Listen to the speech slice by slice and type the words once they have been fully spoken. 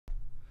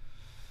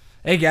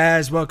Hey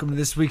guys, welcome to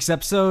this week's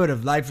episode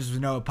of Life is with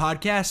Noah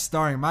podcast,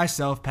 starring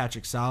myself,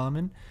 Patrick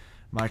Solomon,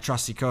 my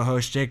trusty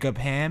co-host Jacob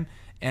Ham,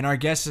 and our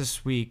guest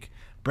this week,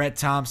 Brett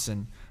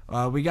Thompson.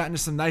 We got into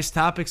some nice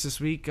topics this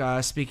week,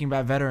 speaking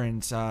about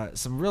veterans,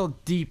 some real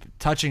deep,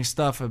 touching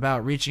stuff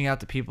about reaching out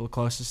to people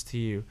closest to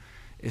you.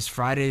 Is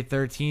Friday the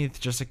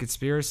 13th just a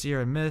conspiracy or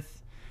a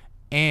myth?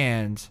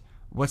 And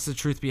what's the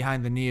truth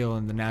behind the kneel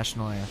in the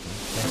national anthem?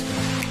 Thanks,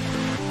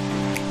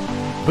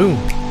 guys. Boom,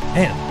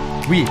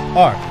 and we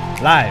are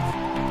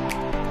live.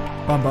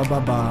 Bum, bum,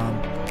 bum,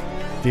 bum.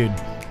 Dude,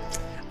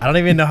 I don't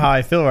even know how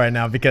I feel right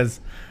now because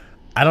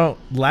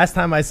last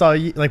time I saw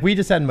you, like we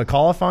just had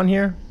McAuliffe on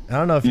here. I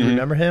don't know if you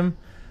remember him,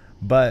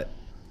 but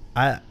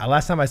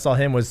last time I saw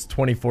him was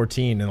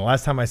 2014, and the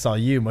last time I saw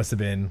you must have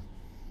been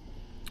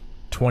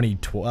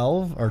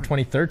 2012 or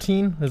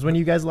 2013 is when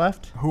you guys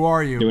left. Who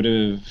are you?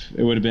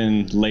 It would have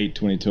been late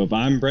 2012.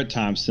 I'm Brett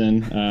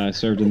Thompson.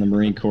 Served in the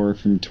Marine Corps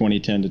from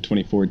 2010 to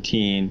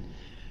 2014.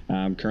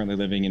 I'm currently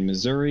living in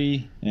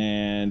Missouri,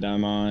 and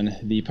I'm on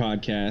the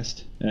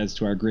podcast. As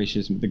to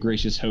the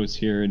gracious host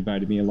here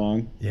invited me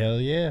along.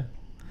 Hell yeah.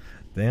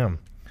 Damn.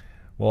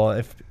 Well,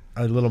 if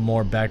a little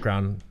more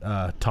background,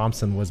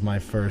 Thompson was my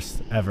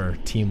first ever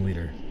team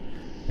leader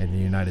in the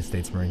United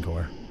States Marine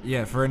Corps.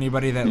 Yeah, for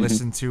anybody that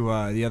listened to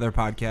the other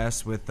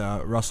podcast with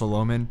Russell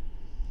Lohman,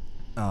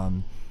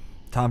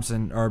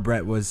 Thompson or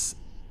Brett was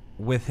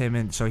with him,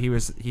 and so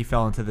he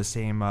fell into the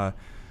same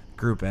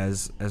group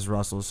as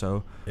Russell.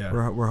 So yeah.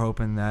 we're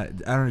hoping that,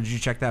 I don't know, did you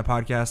check that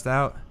podcast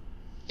out?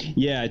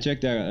 Yeah, I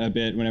checked out a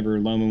bit whenever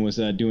Lohman was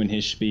doing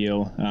his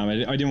spiel. I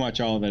didn't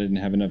watch all of it. I didn't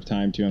have enough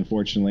time to,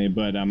 unfortunately,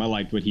 but I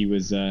liked what he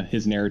was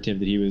his narrative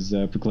that he was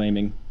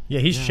proclaiming. Yeah,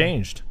 he's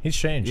changed. He's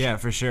changed. Yeah,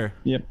 for sure.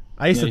 Yep.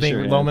 I used to think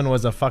Lohman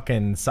was a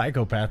fucking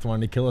psychopath,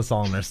 wanting to kill us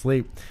all in our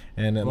sleep.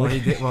 And he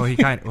did. Well, he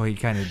kind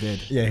of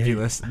did. Yeah, he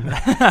listened.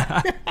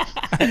 I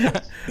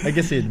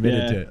guess he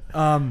admitted to it.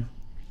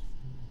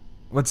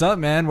 What's up,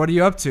 man? What are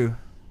you up to?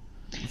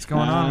 What's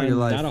going on with your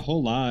life? Not a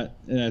whole lot.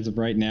 As of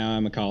right now,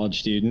 I'm a college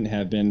student.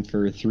 Have been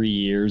for 3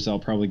 years. I'll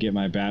probably get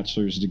my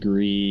bachelor's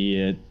degree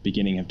at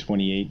beginning of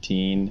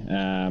 2018.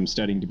 I'm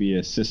studying to be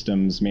a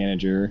systems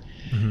manager.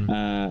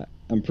 Mm-hmm.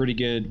 I'm pretty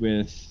good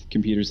with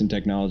computers and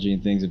technology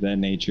and things of that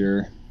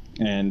nature.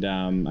 And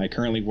I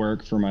currently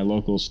work for my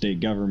local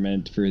state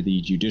government for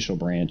the judicial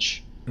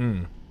branch.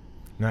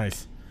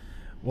 Nice.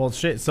 Well,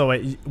 shit. So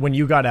when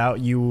you got out,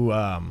 you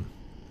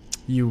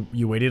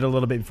waited a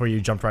little bit before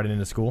you jumped right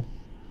into school?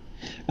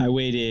 I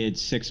waited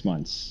 6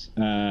 months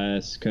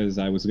because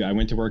I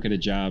went to work at a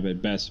job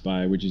at Best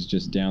Buy, which is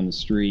just down the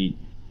street.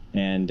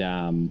 And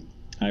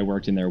I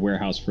worked in their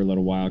warehouse for a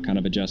little while, kind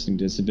of adjusting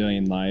to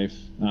civilian life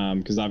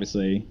because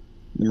obviously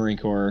the Marine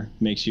Corps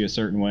makes you a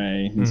certain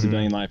way, and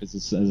civilian life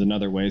is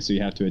another way, so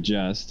you have to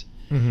adjust.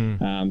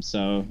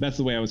 So that's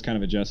the way I was kind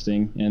of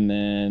adjusting. And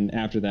then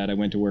after that, I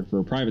went to work for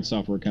a private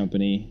software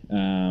company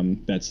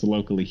that's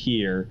locally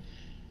here,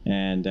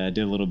 and did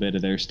a little bit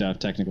of their stuff,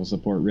 technical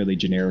support, really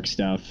generic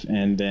stuff.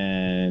 And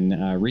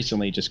then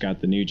recently just got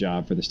the new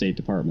job for the State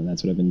Department.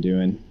 That's what I've been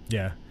doing.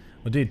 Yeah.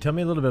 Well, dude, tell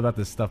me a little bit about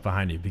this stuff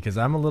behind you, because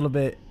I'm a little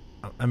bit,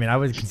 I mean, I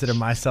would consider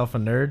myself a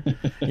nerd,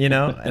 you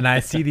know, and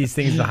I see these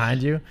things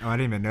behind you. Oh, I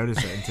didn't even notice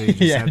it until you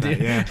just said dude.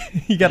 that.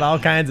 Yeah. You got all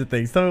kinds of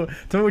things. Tell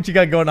me what you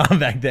got going on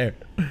back there.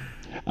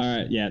 All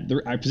right, yeah.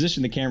 I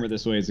positioned the camera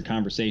this way as a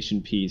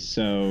conversation piece.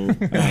 So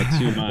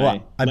to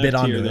my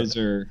left here, those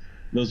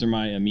are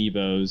my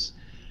amiibos.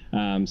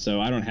 So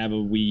I don't have a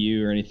Wii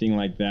U or anything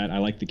like that. I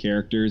like the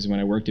characters. When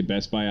I worked at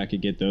Best Buy, I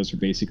could get those for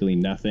basically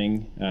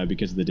nothing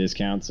because of the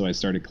discount, so I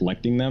started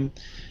collecting them.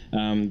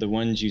 The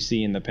ones you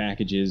see in the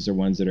packages are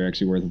ones that are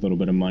actually worth a little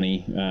bit of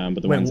money,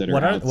 but the ones that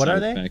are outside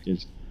the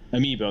package.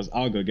 Amiibos.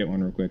 I'll go get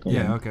one real quick. Hold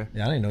on. Okay.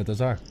 Yeah, I don't even know what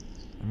those are.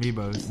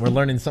 Amiibos. We're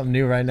learning something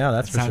new right now,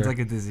 that's for sure. Sounds like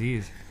a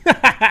disease.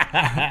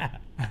 I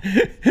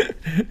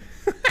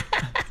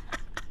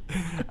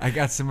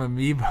got some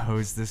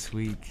Amiibos this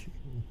week.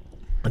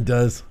 It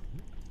does.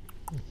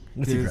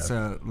 Dude, it's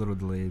a little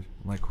delayed.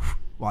 I'm like,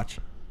 watch.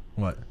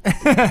 What?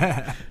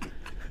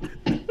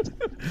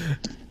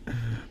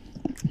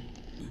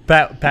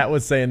 Pat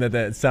was saying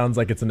that sounds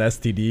like it's an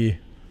STD.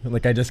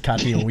 Like I just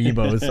copied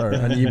Weebos or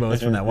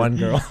Amiibos from that one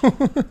girl.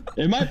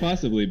 It might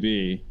possibly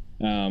be.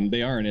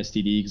 They are an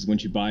STD because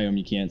once you buy them,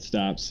 you can't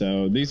stop.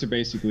 So these are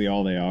basically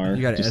all they are.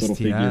 You got just STI. Little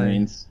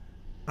figurines.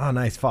 Oh,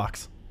 nice.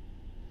 Fox.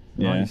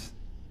 Yeah. Nice.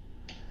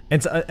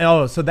 And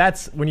so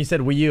that's when you said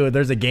Wii U,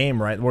 there's a game,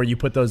 right, where you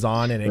put those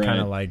on and it kind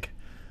of like...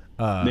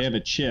 they have a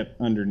chip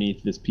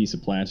underneath this piece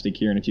of plastic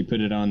here, and if you put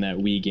it on that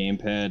Wii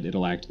gamepad,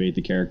 it'll activate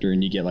the character,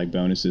 and you get like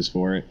bonuses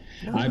for it.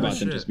 I bought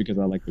them just because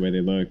I like the way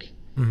they look,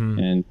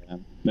 and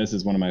this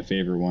is one of my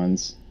favorite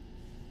ones.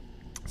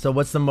 So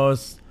what's the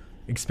most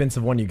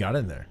expensive one you got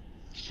in there?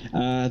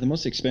 The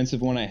most expensive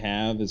one I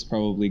have is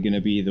probably going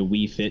to be the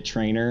Wii Fit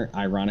Trainer,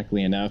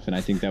 ironically enough, and I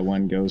think that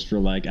one goes for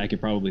like, I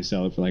could probably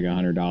sell it for like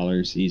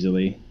 $100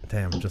 easily.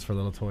 Damn, just for a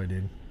little toy,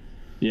 dude.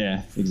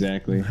 Yeah,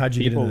 exactly. How'd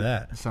you get into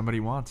that? Somebody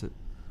wants it.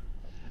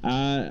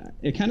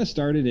 It kind of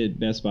started at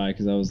Best Buy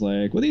because I was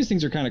like, well, these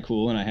things are kind of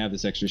cool, and I have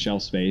this extra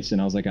shelf space,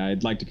 and I was like,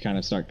 I'd like to kind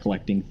of start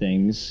collecting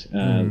things.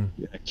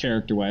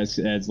 Character-wise,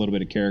 it adds a little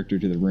bit of character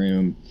to the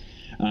room,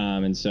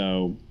 and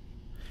so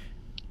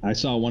I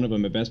saw one of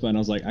them at Best Buy, and I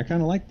was like, I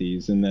kind of like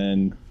these. And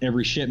then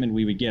every shipment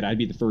we would get, I'd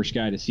be the first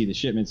guy to see the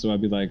shipment, so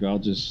I'd be like, I'll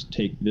just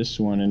take this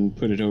one and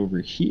put it over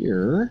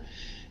here,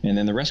 and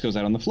then the rest goes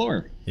out on the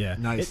floor. Yeah,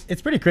 nice.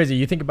 It's pretty crazy.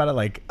 You think about it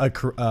like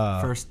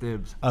first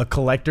dibs, a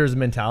collector's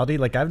mentality.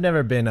 Like I've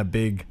never been a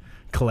big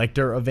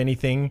collector of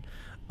anything,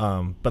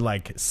 but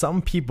like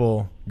some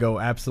people go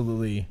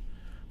absolutely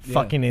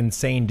fucking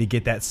insane to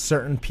get that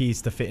certain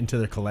piece to fit into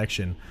their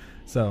collection.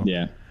 So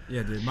yeah.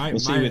 Yeah, dude.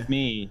 See, with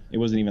me, it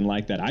wasn't even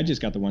like that. I just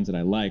got the ones that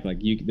I like. Like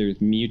there's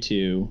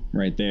Mewtwo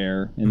right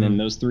there, and then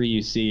those three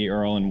you see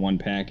are all in one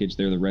package.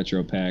 They're the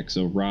retro pack.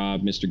 So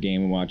Rob, Mr.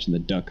 Game & Watch, and the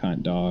Duck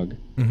Hunt dog.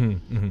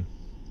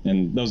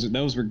 And those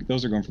are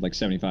going for like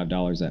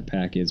 $75 that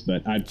pack is.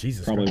 But I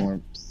probably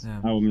won't.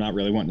 Yeah. I'm not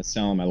really wanting to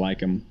sell them. I like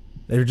them.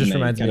 It just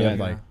reminds me of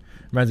like.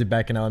 Reminds me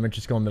back in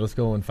elementary school and middle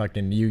school when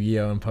fucking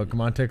Yu-Gi-Oh and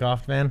Pokemon took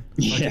off, man.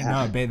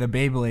 Yeah. No, the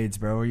Beyblades,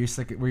 bro. Were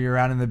you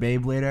around in the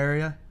Beyblade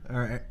area?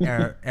 Or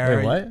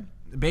Wait, what?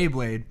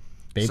 Beyblade.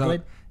 So,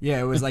 yeah,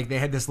 it was like they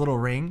had this little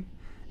ring,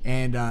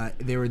 and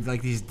they were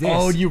like these discs.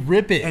 Oh, you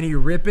rip it. And you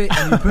rip it,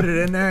 and you put it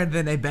in there, and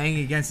then they bang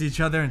against each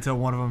other until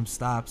one of them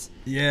stops.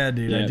 Yeah,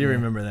 dude. I do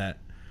remember that.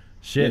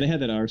 Shit. Yeah, they had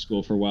that at our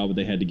school for a while, but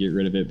they had to get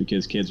rid of it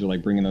because kids were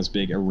like bringing those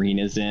big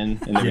arenas in,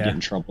 and they would get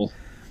in trouble.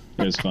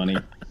 It was funny.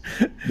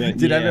 But,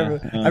 dude, I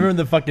remember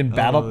the fucking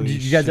battle.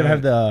 Did you guys ever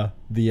have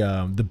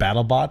the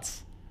battle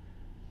bots?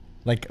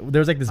 Like there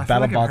was like this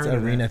battle bots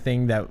arena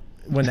thing that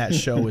when that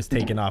show was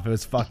taken off, it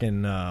was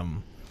fucking I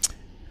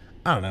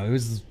don't know. It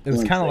was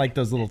kind of like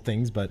those little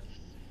things, but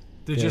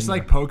they're just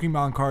like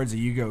Pokemon cards or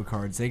Yu-Gi-Oh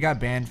cards. They got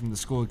banned from the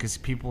school because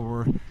people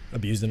were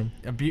abusing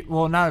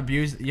them. Not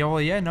abused. They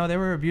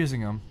were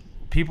abusing them.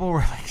 People were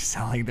like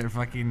selling their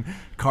fucking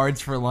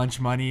cards for lunch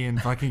money and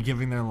fucking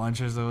giving their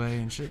lunches away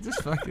and shit.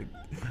 Just fucking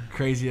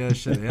crazy ass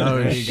shit. Yeah,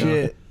 oh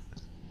shit!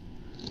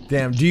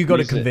 Damn. Do you go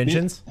to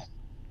conventions?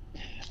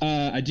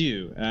 I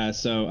do.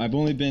 So I've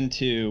only been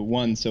to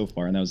one so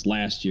far, and that was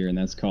last year, and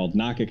that's called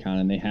NakaCon,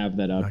 and they have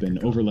that up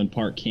in Overland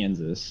Park,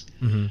 Kansas.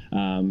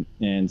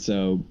 And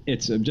so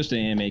it's just an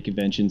anime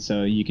convention,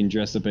 so you can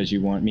dress up as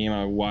you want. Me and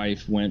my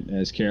wife went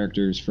as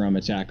characters from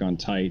Attack on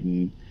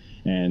Titan,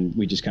 and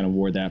we just kind of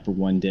wore that for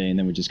one day, and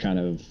then we just kind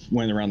of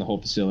went around the whole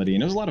facility,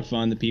 and it was a lot of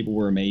fun. The people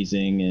were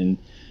amazing, and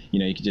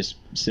you could just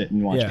sit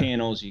and watch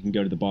panels. You can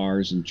go to the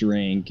bars and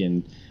drink,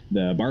 and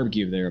the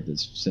barbecue there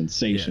is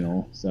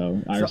sensational. So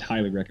I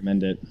highly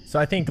recommend it. So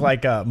I think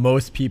like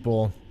most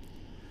people,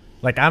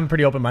 like I'm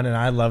pretty open-minded, and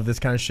I love this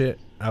kind of shit.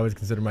 I would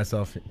consider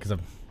myself, because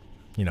I'm,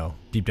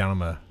 deep down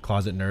I'm a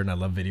closet nerd, and I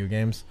love video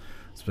games,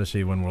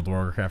 especially when World of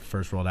Warcraft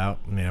first rolled out.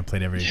 I mean, I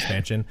played every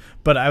expansion.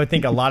 But I would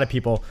think a lot of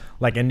people,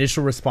 like,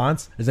 initial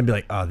response is going to be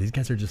like, oh, these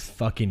guys are just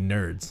fucking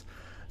nerds.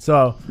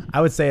 So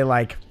I would say,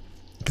 like,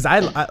 because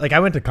I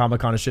went to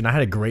Comic-Con and shit, and I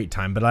had a great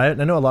time. But I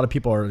know a lot of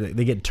people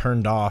they get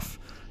turned off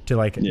to,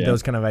 like,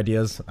 those kind of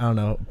ideas. I don't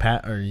know,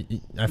 Pat, or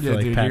I feel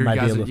like dude, Pat might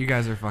be a little... You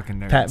guys are fucking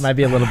nerds. Pat might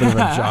be a little bit of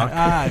a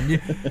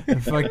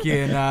jock.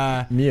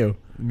 Fucking...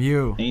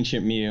 Mew.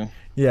 Ancient Mew.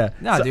 Yeah.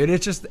 No, dude,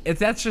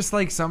 that's just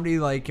like somebody,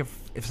 like,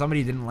 if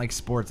somebody didn't like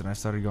sports and I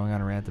started going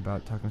on a rant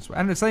about talking sports,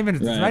 and it's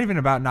not even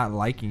about not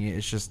liking it.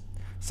 It's just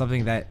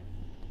something that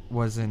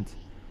wasn't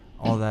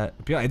all that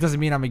appealing. It doesn't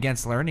mean I'm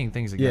against learning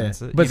things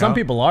against it. But some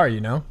people are,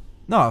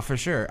 No, for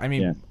sure. I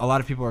mean, a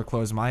lot of people are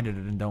closed-minded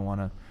and don't want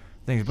to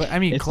things. But I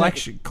mean,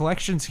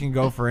 collections can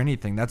go for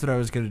anything. That's what I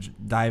was going to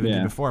dive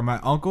into before. My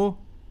uncle,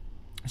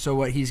 so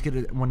what he's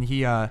going to, when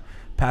he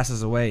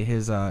passes away,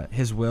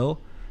 his will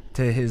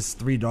to his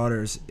 3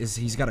 daughters is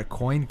he's got a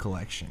coin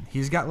collection.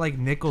 He's got like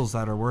nickels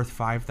that are worth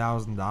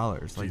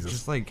 $5,000, like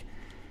just like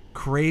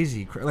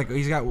crazy. Like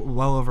he's got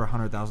well over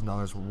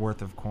 $100,000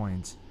 worth of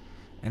coins,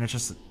 and it's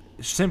just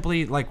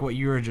simply like what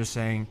you were just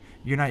saying.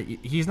 He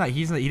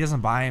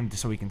doesn't buy them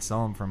so he can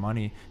sell them for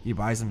money. He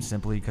buys them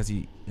simply because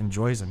he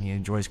enjoys them. He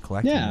enjoys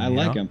collecting them. I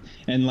like them.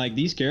 And like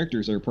these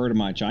characters are part of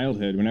my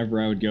childhood.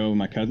 Whenever I would go to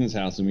my cousin's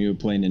house and we would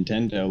play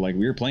Nintendo, like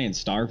we were playing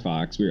Star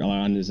Fox. We were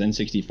on this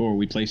N64.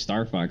 We play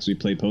Star Fox. We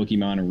play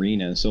Pokemon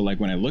Arena. So like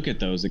when I look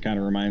at those, it kind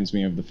of reminds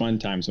me of the fun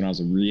times when I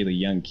was a really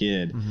young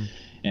kid. Mm-hmm.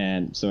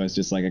 And so it's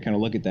just like I kind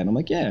of look at that and I'm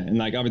like, yeah. And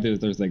like obviously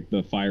there's like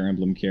the Fire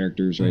Emblem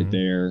characters right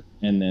there,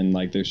 and then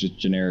like there's just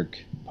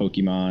generic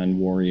Pokemon,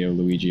 Wario,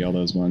 Luigi, all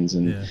those ones,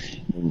 and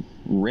the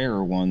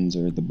rarer ones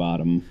are at the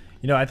bottom.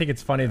 I think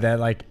it's funny that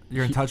like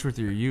you're in touch with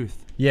your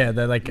youth. Yeah,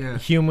 that like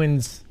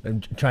humans.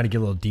 I'm trying to get a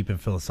little deep and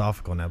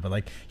philosophical now, but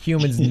like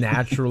humans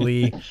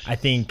naturally, I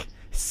think,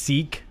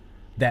 seek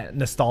that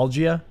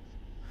nostalgia.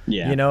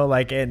 Yeah,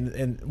 like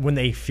and when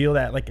they feel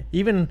that, like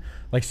even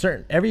like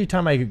every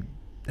time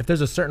if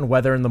there's a certain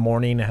weather in the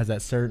morning, it has that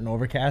certain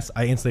overcast,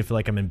 I instantly feel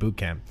like I'm in boot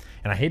camp.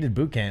 And I hated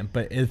boot camp,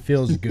 but it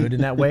feels good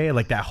in that way.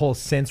 Like that whole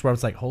sense where I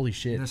was like, holy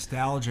shit.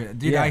 Nostalgia.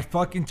 Dude, I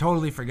fucking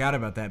totally forgot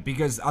about that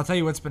because I'll tell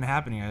you what's been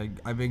happening.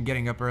 I've been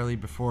getting up early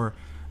before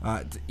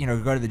go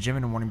to the gym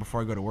in the morning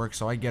before I go to work.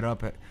 So I get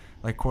up at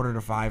like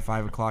 4:45,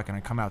 5 o'clock, and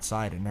I come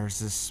outside, and there's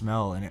this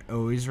smell, and it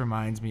always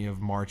reminds me of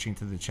marching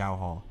to the chow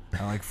hall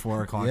at like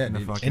 4 o'clock in the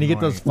fucking morning. And you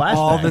get those flashbacks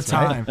all the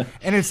time. Right?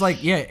 And it's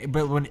like, yeah,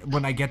 but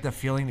when I get the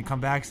feeling to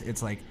come back,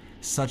 it's like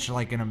such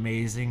like an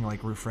amazing,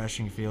 like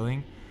refreshing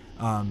feeling.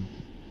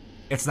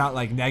 It's not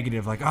like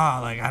negative, like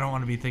like I don't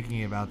want to be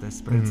thinking about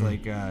this, but it's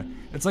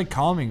like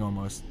calming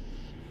almost.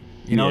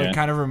 It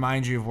kind of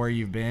reminds you of where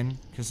you've been,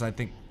 because I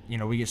think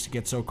we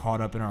get so caught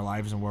up in our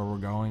lives and where we're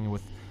going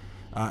with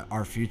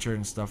our future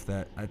and stuff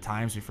that at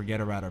times we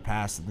forget about our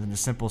past. And then the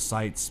simple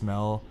sight,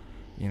 smell,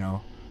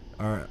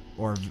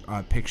 or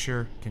a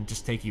picture can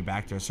just take you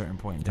back to a certain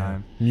point in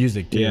time.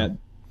 Music too. Yeah.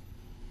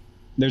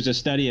 There's a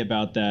study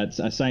about that,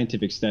 a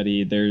scientific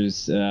study.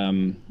 There's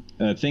a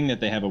thing that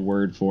they have a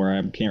word for.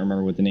 I can't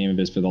remember what the name of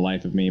it is for the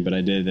life of me, but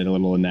I did a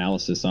little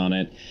analysis on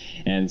it.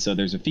 And so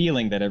there's a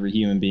feeling that every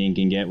human being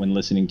can get when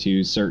listening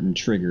to certain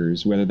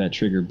triggers, whether that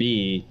trigger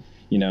be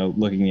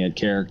looking at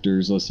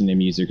characters, listening to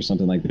music or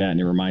something like that, and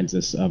it reminds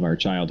us of our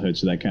childhood.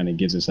 So that kind of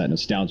gives us that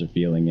nostalgia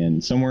feeling.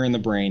 And somewhere in the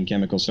brain,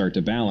 chemicals start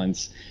to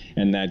balance,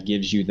 and that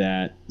gives you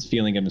that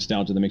feeling of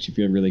nostalgia that makes you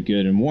feel really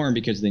good and warm,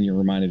 because then you're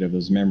reminded of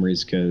those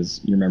memories,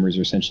 because your memories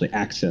are essentially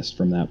accessed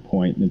from that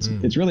point.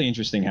 And it's really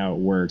interesting how it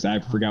works. I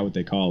forgot what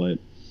they call it.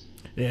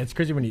 Yeah, it's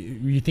crazy when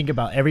you think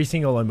about every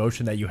single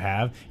emotion that you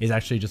have is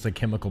actually just a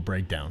chemical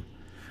breakdown.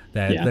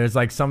 There's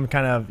like some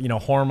kind of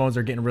hormones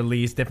are getting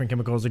released, different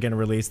chemicals are getting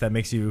released that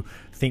makes you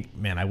think,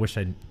 man, I wish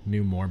I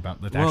knew more about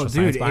the actual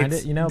science behind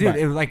it.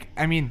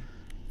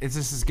 This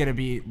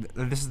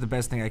is the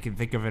best thing I can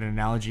think of an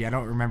analogy. I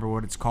don't remember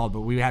what it's called, but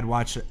we had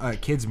watched a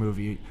kids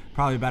movie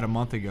probably about a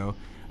month ago,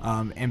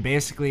 and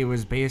basically it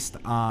was based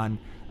on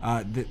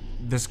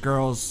this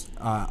girl's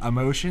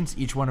emotions,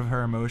 each one of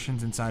her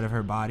emotions inside of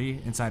her body,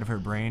 inside of her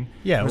brain.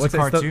 Yeah, it was a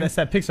cartoon. That's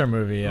that Pixar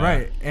movie. Yeah.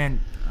 Right, and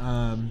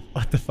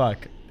what the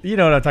fuck? You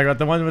know what I'm talking about?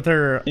 The one with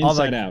her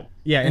Inside Out.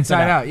 Yeah,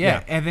 Inside Out.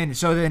 Yeah. And then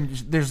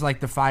there's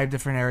like the 5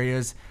 different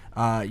areas.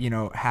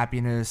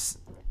 Happiness.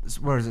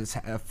 What is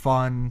it?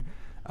 Fun.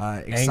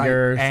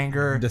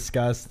 Anger.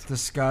 Disgust.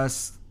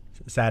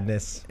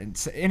 Sadness. And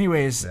so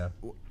anyways,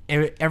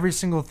 every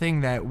single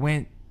thing that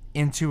went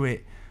into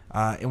it,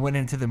 and went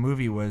into the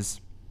movie was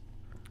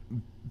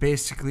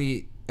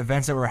basically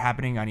events that were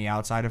happening on the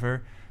outside of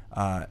her,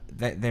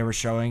 that they were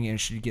showing, and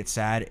she'd get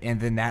sad,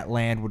 and then that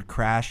land would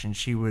crash, and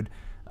she would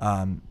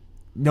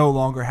no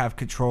longer have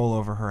control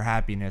over her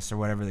happiness or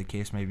whatever the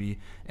case may be,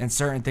 and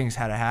certain things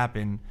had to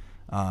happen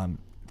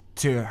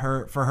to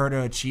her for her to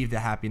achieve the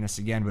happiness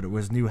again, but it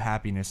was new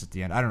happiness at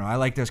the end. I don't know. I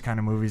like those kind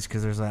of movies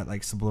because there's that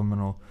like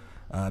subliminal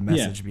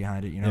message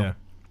behind it. Yeah,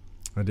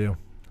 I do.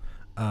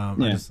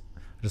 I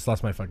just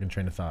lost my fucking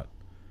train of thought.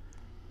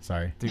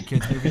 Sorry. Dude,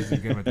 kids movies are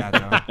good with that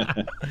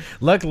though.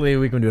 Luckily,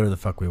 we can do whatever the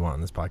fuck we want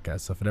on this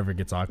podcast. So if it ever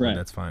gets awkward,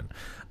 that's fine.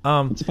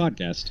 It's a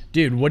podcast,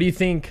 dude. What do you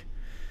think?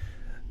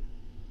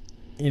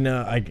 I'm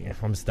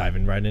just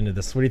diving right into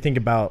this. What do you think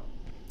about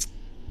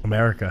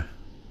America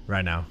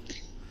right now?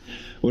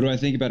 What do I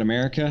think about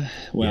America?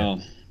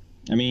 Well,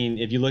 I mean,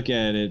 if you look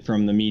at it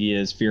from the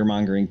media's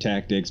fear-mongering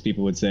tactics,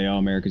 people would say, oh,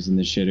 America's in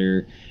the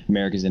shitter,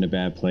 America's in a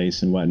bad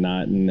place and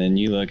whatnot. And then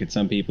you look at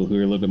some people who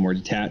are a little bit more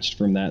detached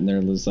from that, and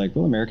they're just like,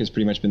 well, America's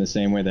pretty much been the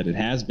same way that it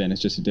has been.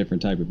 It's just a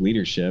different type of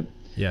leadership.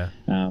 Yeah.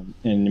 And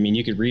I mean,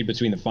 you could read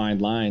between the fine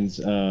lines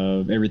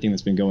of everything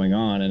that's been going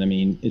on. And I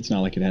mean, it's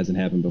not like it hasn't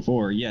happened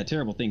before. Yeah,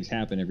 terrible things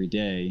happen every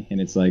day.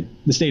 And it's like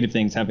the state of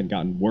things haven't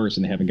gotten worse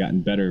and they haven't gotten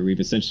better. We've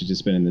essentially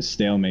just been in this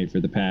stalemate for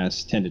the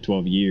past 10 to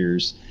 12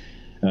 years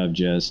of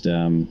just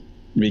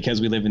because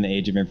we live in the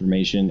age of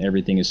information,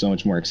 everything is so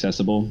much more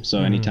accessible.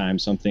 So anytime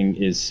something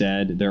is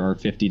said, there are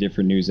 50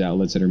 different news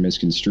outlets that are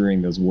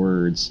misconstruing those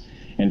words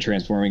and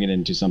transforming it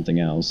into something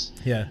else.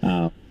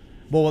 Yeah.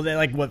 Well,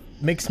 what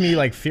makes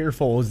me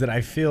fearful is that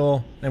I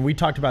feel, and we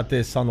talked about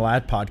this on the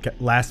last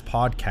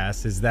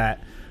podcast, is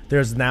that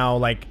there's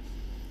now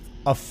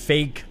a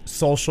fake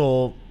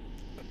social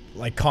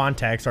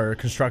context or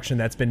construction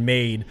that's been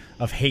made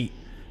of hate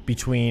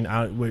between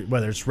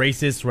whether it's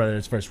racist, whether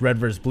it's versus red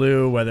versus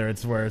blue, whether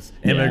it's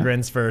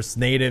immigrants versus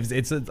natives.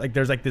 It's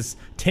there's this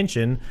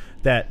tension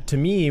that, to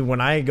me, when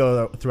I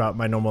go throughout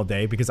my normal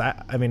day, because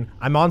I mean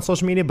I'm on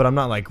social media, but I'm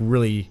not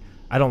really,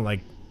 I don't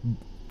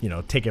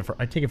take it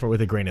for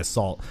with a grain of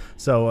salt.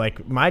 So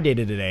my day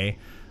to day,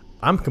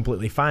 I'm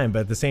completely fine, but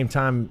at the same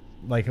time,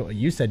 like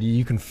you said,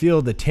 you can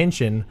feel the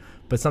tension,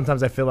 but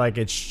sometimes I feel like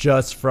it's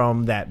just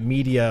from that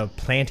media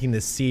planting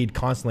this seed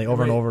constantly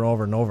over and over and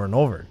over and over and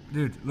over.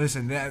 Dude,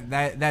 listen,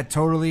 that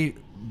totally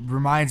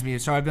reminds me.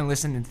 So I've been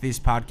listening to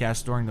these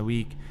podcasts during the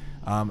week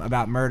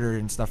about murder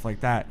and stuff like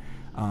that.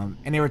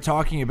 And they were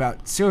talking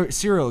about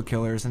serial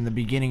killers in the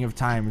beginning of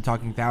time. We're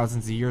talking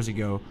thousands of years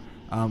ago.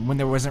 When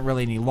there wasn't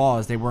really any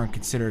laws, they weren't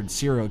considered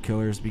serial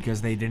killers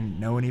because they didn't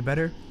know any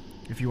better,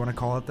 if you want to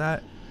call it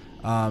that.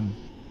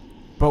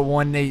 But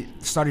when they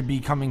started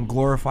becoming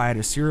glorified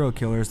as serial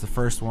killers, the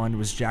first one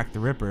was Jack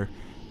the Ripper.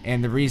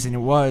 And the reason it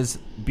was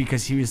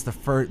because he was the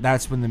first.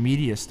 That's when the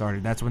media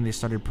started. That's when they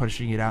started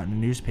pushing it out in the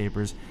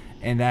newspapers.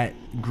 And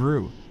that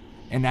grew.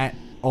 and that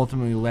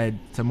ultimately led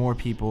to more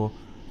people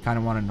kind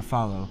of wanting to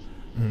follow.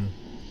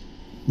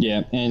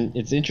 Yeah, and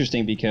it's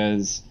interesting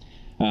because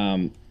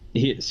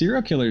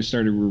serial killers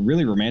started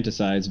really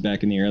romanticized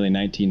back in the early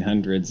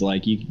 1900s.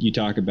 Like you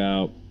talk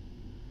about,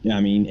 I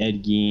mean,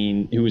 Ed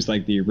Gein, who was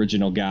like the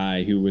original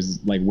guy who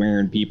was like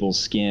wearing people's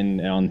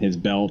skin on his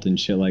belt and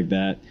shit like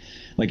that.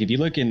 Like if you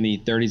look in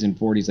the 30s and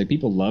 40s, like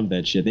people loved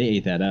that shit. They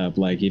ate that up.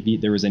 Like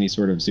if there was any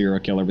sort of serial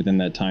killer within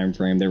that time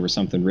frame, there was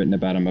something written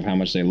about him of how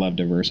much they loved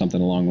him or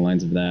something along the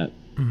lines of that.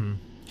 Mm-hmm.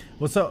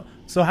 Well,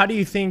 so how do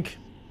you think?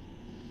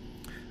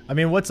 I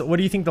mean, what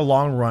do you think the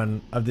long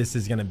run of this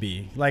is going to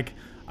be? Like,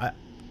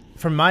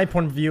 from my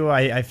point of view,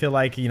 I feel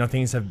like, you know,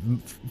 things have,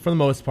 for the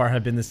most part,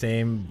 have been the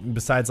same.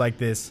 Besides, like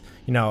this,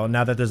 you know,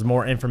 now that there's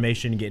more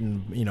information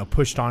getting, you know,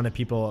 pushed on to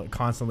people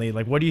constantly.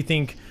 Like, what do you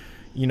think,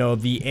 you know,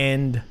 the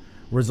end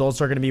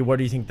results are going to be? What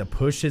do you think the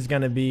push is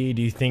going to be?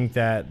 Do you think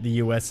that the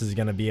U.S. is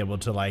going to be able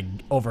to like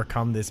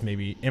overcome this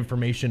maybe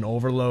information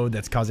overload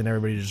that's causing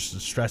everybody to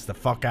just stress the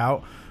fuck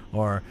out?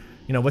 Or,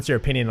 you know, what's your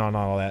opinion on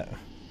all that?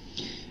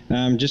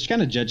 Just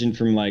kind of judging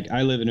from, like,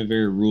 I live in a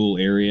very rural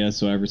area,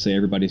 so I would say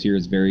everybody here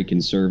is very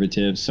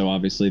conservative. So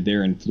obviously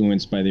they're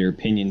influenced by their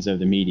opinions of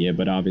the media.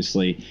 But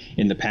obviously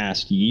in the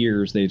past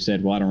years, they've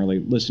said, well, I don't really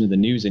listen to the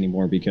news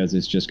anymore because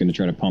it's just going to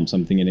try to pump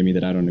something into me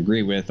that I don't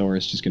agree with, or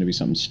it's just going to be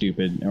something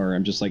stupid, or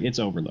I'm just like, it's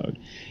overload.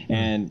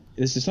 And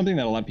this is something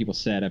that a lot of people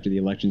said after the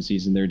election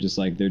season. They're just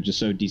so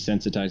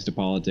desensitized to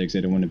politics,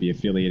 they don't want to be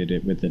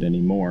affiliated with it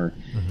anymore.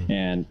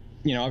 And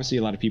you know, obviously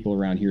a lot of people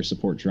around here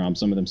support Trump.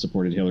 Some of them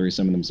supported Hillary.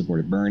 Some of them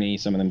supported Bernie.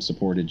 Some of them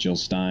supported Jill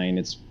Stein.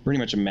 It's pretty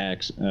much a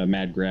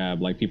mad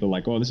grab. Like, people are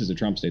like, oh, this is a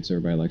Trump state, so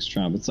everybody likes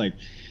Trump. It's like,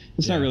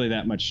 it's not really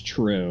that much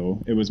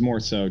true. It was more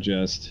so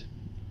just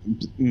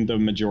the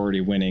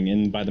majority winning.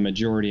 And by the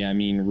majority, I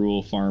mean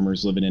rural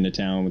farmers living in a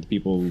town with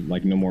people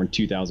like no more than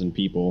 2,000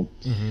 people.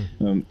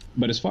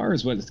 But as far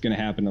as what's going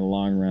to happen in the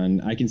long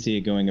run, I can see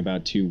it going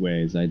about two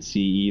ways. I'd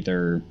see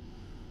either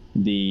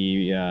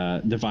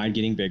the divide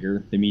getting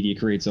bigger. The media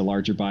creates a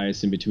larger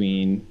bias in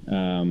between,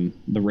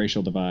 the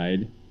racial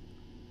divide,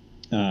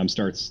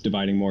 starts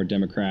dividing more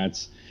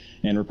Democrats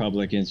and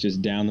Republicans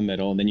just down the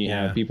middle. And then you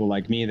have people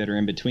like me that are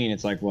in between.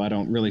 It's like, well, I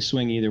don't really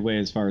swing either way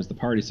as far as the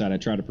party side. I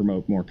try to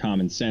promote more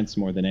common sense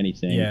more than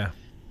anything.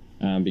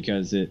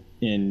 Because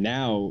in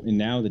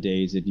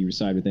nowadays, if you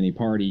side with any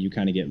party, you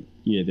kind of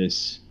get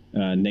this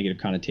negative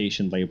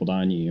connotation labeled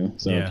on you.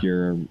 So if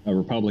you're a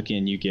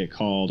Republican, you get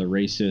called a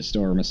racist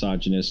or a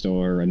misogynist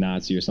or a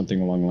Nazi or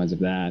something along the lines of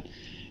that.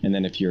 And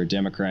then if you're a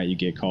Democrat, you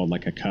get called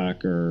like a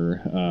cuck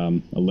or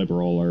a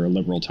liberal or a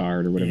liberal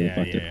tard or whatever the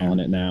fuck they're calling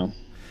it now.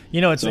 You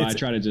know, I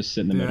try to just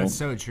sit in the middle. That's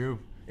so true.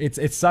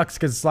 It sucks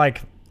because,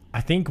 like, I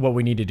think what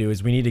we need to do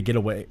is we need to get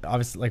away.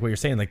 Obviously, like what you're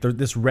saying, like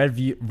this red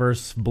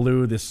versus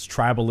blue, this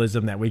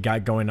tribalism that we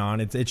got going on.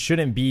 It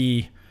shouldn't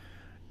be,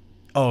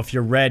 oh, if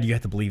you're red, you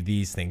have to believe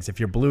these things. If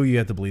you're blue, you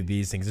have to believe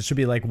these things. It should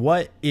be like,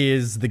 what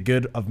is the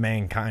good of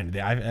mankind?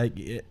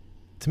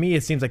 To me,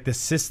 it seems like the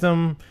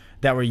system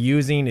that we're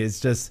using is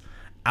just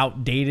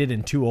outdated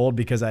and too old,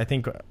 because I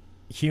think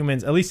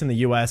humans, at least in the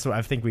U.S.,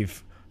 I think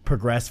we've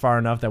progressed far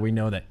enough that we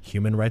know that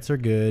human rights are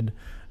good,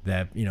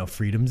 that, you know,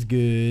 freedom's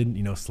good,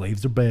 you know,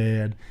 slaves are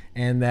bad,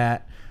 and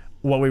that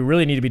what we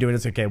really need to be doing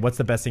is, okay, what's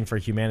the best thing for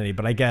humanity?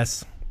 But I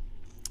guess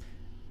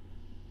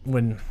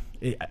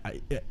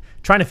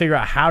trying to figure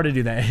out how to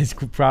do that is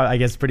probably, I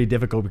guess, pretty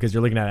difficult, because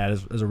you're looking at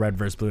it as a red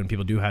versus blue, and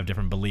people do have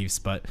different beliefs.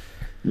 But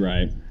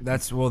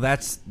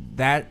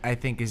that I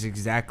think is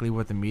exactly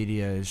what the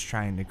media is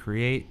trying to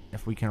create.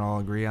 If we can all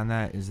agree on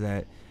that, is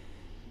that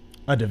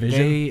a division.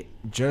 They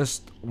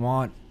just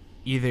want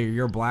either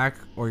you're black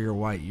or you're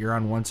white. You're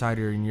on one side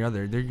or in the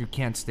other. You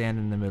can't stand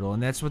in the middle,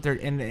 and that's what they're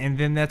and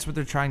then that's what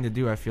they're trying to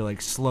do. I feel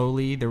like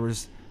slowly there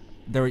was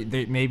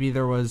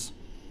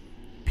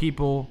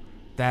people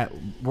that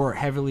were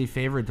heavily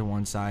favored to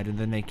one side, and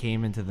then they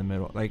came into the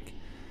middle. Like,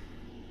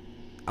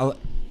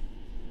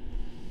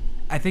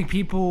 I think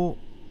people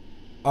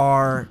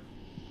are.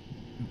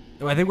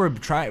 I think we're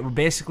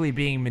basically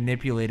being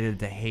manipulated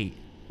to hate.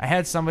 I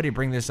had somebody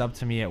bring this up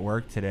to me at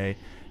work today,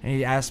 and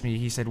he asked me.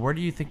 He said, "Where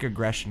do you think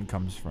aggression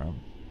comes from?"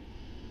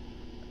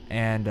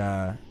 And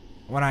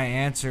when I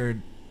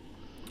answered,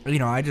 you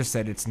know, I just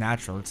said it's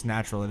natural. It's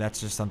natural. That's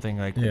just something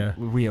like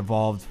we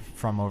evolved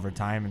from over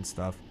time and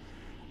stuff.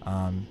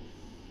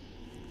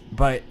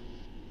 But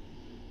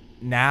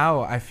now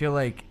I feel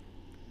like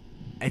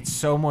it's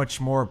so much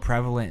more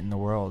prevalent in the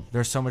world.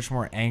 There's so much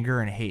more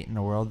anger and hate in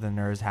the world than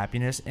there is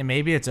happiness. And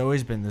maybe it's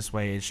always been this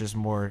way. It's just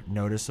more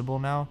noticeable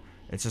now.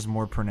 It's just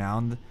more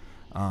pronounced.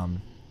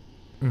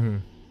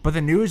 But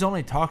the news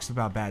only talks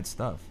about bad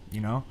stuff,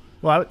 you know?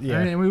 Well, I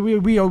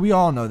mean, we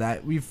all know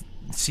that. We've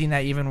seen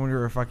that even when we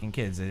were fucking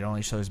kids. It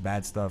only shows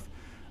bad stuff.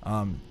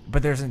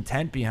 But there's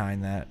intent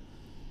behind that.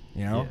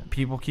 You know?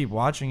 People keep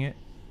watching it.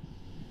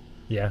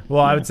 Yeah.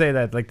 Well, I would say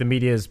that, like, the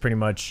media is pretty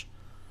much.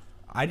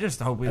 I just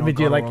hope we don't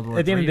go to World War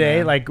at the end of the III, day,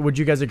 man. like, would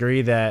you guys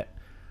agree that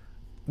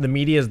the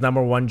media's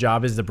number one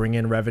job is to bring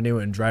in revenue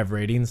and drive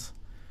ratings?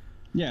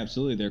 Yeah,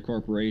 absolutely. They're a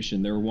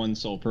corporation. Their one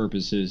sole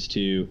purpose is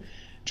to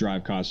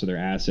drive costs of their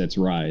assets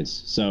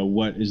rise. So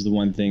what is the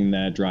one thing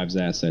that drives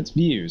assets?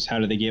 Views. How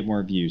do they get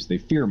more views? They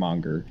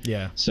fearmonger.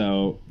 Yeah.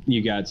 So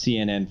you got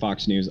CNN,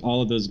 Fox News,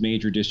 all of those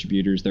major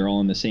distributors, they're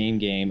all in the same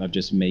game of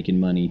just making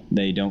money.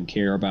 They don't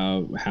care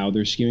about how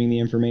they're skewing the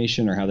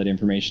information or how that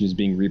information is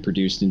being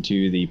reproduced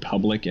into the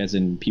public, as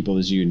in people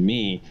as you and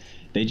me.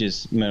 They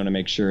just want to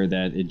make sure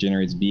that it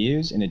generates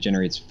views and it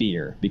generates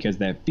fear, because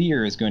that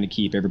fear is going to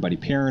keep everybody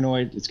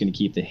paranoid. It's going to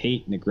keep the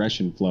hate and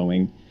aggression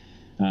flowing.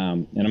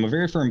 And I'm a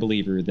very firm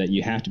believer that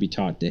you have to be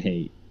taught to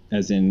hate,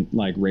 as in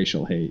like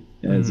racial hate,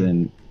 as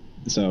in.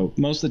 So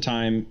most of the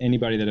time,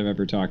 anybody that I've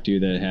ever talked to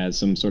that has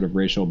some sort of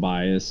racial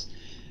bias,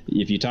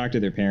 if you talk to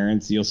their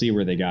parents, you'll see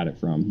where they got it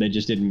from. They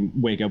just didn't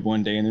wake up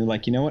one day and they're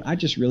like, you know what? I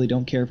just really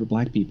don't care for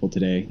black people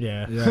today.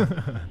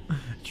 Yeah.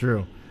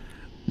 True.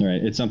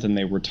 Right. It's something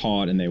they were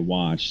taught and they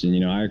watched.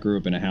 And, I grew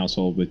up in a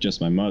household with just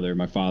my mother.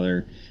 My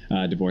father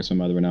divorced my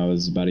mother when I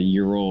was about a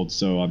year old.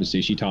 So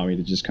obviously she taught me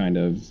to just kind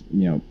of,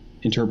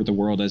 interpret the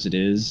world as it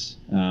is.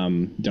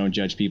 Don't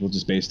judge people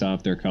just based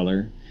off their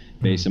color.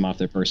 Base them off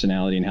their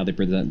personality and how they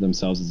present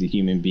themselves as a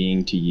human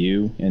being to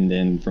you. And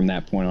then from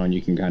that point on, you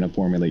can kind of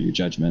formulate your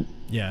judgment.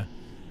 Yeah.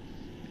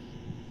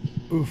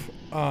 Oof.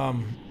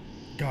 Gosh,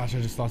 I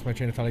just lost my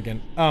train of thought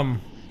again.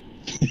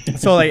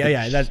 So like,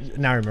 yeah, that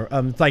now I remember.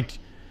 It's like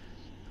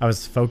I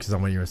was focused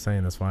on what you were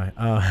saying. That's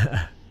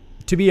why.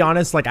 To be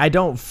honest, like I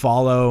don't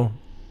follow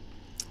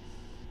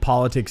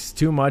politics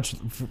too much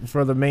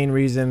for the main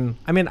reason.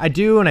 I mean, I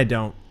do and I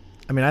don't.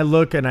 I mean, I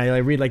look and I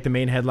read like the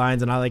main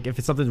headlines, and I like if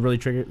it's something really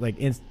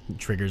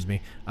triggers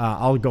me,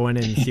 I'll go in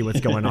and see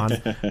what's going on.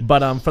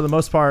 But for the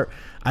most part,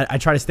 I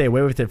try to stay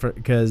away with it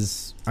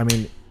because I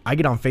mean, I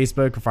get on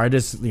Facebook. If I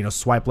just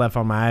swipe left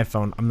on my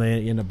iPhone, I'm gonna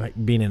end up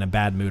being in a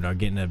bad mood or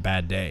getting a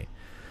bad day.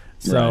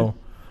 So,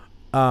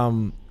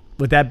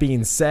 with that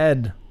being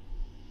said,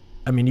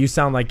 I mean, you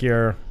sound like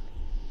you're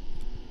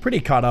pretty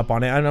caught up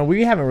on it. I know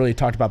we haven't really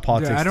talked about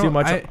politics too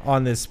much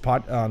on this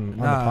on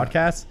the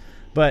podcast.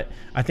 But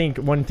I think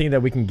one thing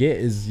that we can get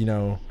is,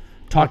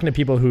 talking to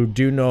people who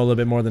do know a little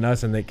bit more than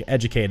us and they can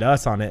educate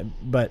us on it.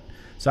 But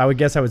so I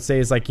would say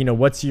is like,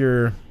 what's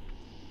your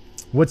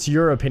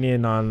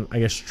opinion on, I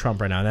guess,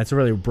 Trump right now? And that's a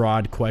really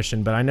broad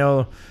question, but I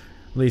know,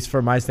 at least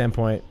from my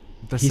standpoint,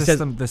 the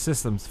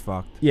system's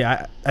fucked.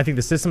 Yeah, I think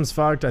the system's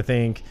fucked. I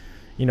think,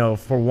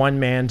 for one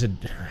man to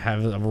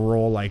have a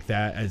role like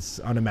that is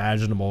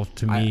unimaginable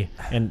to me.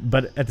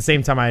 But at the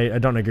same time, I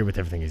don't agree with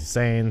everything he's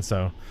saying.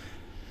 So,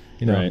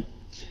 Right.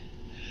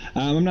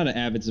 I'm not an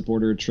avid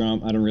supporter of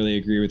Trump. I don't really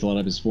agree with a lot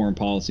of his foreign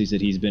policies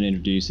that he's been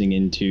introducing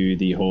into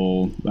the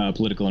whole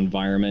political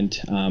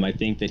environment. I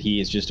think that he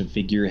is just a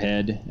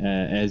figurehead,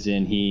 as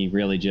in he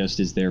really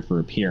just is there for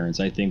appearance.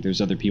 I think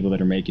there's other people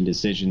that are making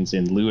decisions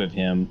in lieu of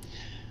him,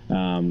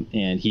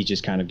 and he's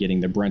just kind of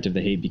getting the brunt of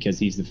the hate because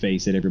he's the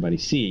face that everybody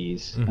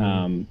sees.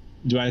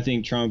 Do I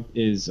think Trump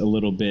is a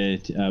little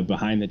bit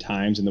behind the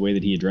times in the way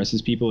that he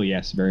addresses people?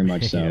 Yes, very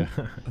much so.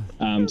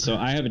 So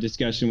I have a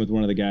discussion with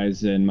one of the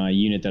guys in my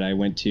unit that I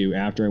went to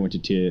after I went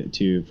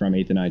to from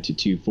 8th and I to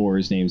 2-4.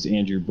 His name's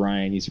Andrew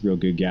Bryant. He's a real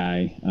good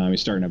guy. He's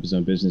starting up his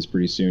own business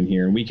pretty soon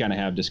here. And we kind of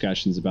have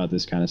discussions about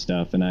this kind of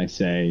stuff. And I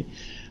say,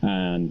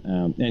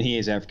 and he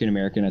is African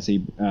American. I say,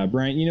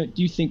 Bryant,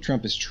 do you think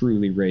Trump is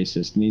truly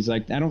racist? And he's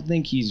like, I don't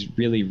think he's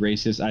really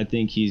racist. I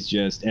think he's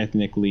just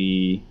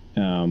ethnically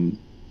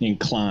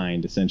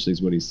inclined, essentially,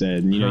 is what he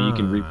said. And you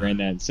can rebrand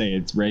that and say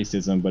it's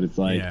racism, but it's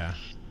like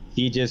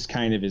he just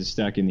kind of is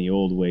stuck in the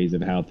old ways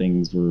of how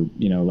things were.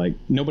 Like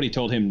nobody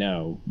told him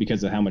no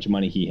because of how much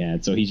money he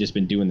had, so he's just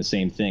been doing the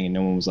same thing, and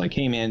no one was like,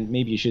 hey man,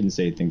 maybe you shouldn't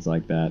say things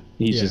like that.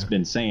 He's just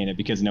been saying it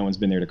because no one's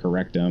been there to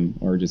correct him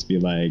or just be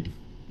like,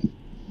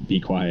 be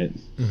quiet.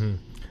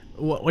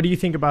 What do you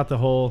think about the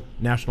whole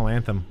national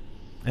anthem,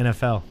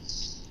 NFL?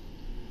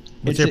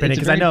 What's your opinion?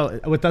 Because I know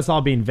with us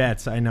all being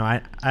vets, I know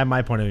I have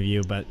my point of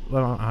view, but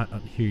I'll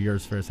hear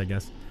yours first, I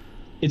guess.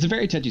 It's a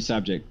very touchy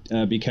subject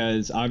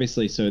because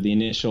obviously, so the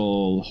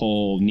initial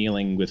whole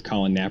kneeling with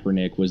Colin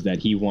Kaepernick was that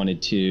he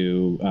wanted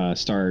to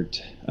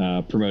start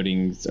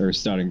promoting or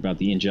starting about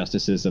the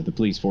injustices of the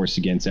police force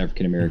against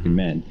African American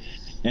men.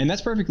 And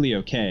that's perfectly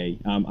okay.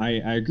 I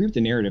agree with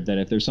the narrative that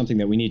if there's something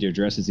that we need to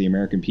address as the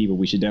American people,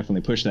 we should definitely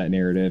push that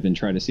narrative and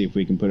try to see if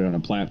we can put it on a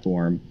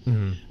platform.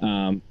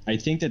 I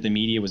think that the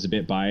media was a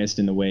bit biased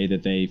in the way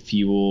that they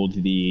fueled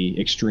the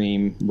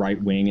extreme right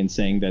wing and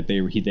saying that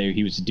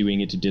he was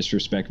doing it to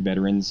disrespect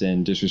veterans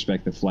and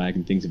disrespect the flag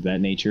and things of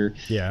that nature.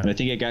 And I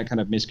think it got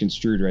kind of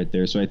misconstrued right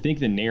there. So I think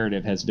the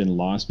narrative has been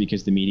lost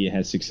because the media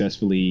has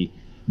successfully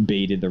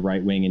baited the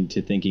right wing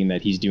into thinking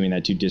that he's doing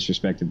that to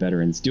disrespect the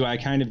veterans. Do I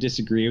kind of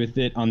disagree with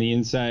it on the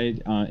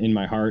inside, in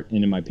my heart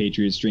and in my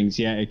patriot strings?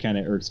 Yeah, it kind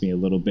of irks me a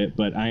little bit,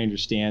 but I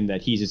understand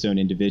that he's his own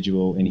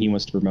individual and he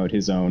wants to promote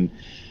his own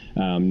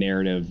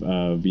narrative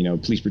of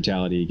police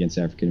brutality against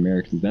African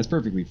Americans. That's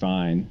perfectly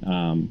fine.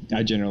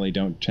 I generally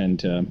don't tend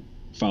to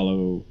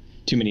follow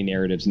too many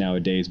narratives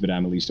nowadays, but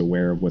I'm at least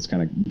aware of what's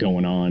kind of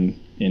going on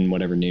in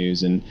whatever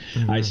news. And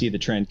I see the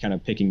trend kind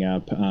of picking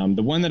up.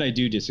 The one that I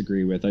do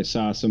disagree with, I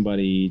saw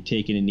somebody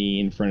taking a knee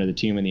in front of the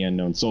Tomb of the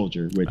Unknown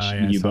Soldier, which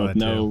you both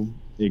know.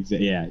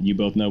 You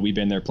both know we've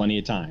been there plenty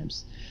of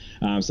times.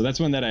 So that's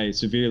one that I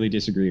severely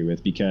disagree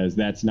with, because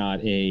that's not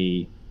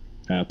a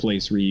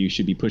place where you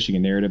should be pushing a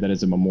narrative. That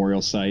is a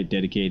memorial site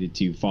dedicated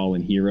to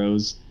fallen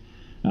heroes.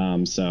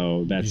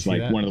 So that's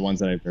like one of the ones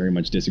that I very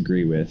much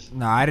disagree with.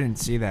 No, I didn't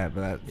see that,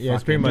 but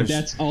it's pretty much. But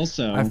that's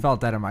also. I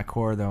felt that in my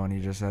core though when you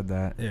just said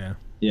that. Yeah.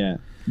 Yeah.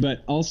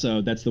 But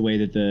also, that's the way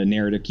that the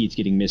narrative keeps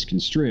getting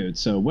misconstrued.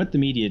 So what the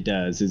media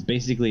does is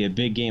basically a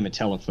big game of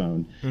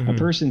telephone. A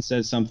person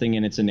says something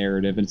and it's a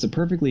narrative, and it's a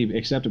perfectly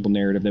acceptable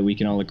narrative that we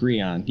can all agree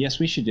on. Yes,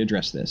 we should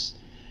address this.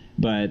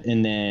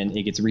 And then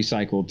it gets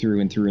recycled through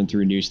and through and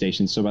through news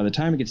stations. So by the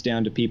time it gets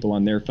down to people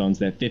on their phones,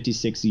 that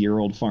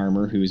 56-year-old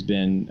farmer who's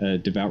been a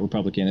devout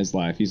Republican his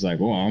life, he's like,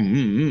 well,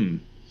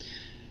 and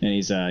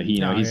he's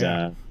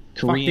a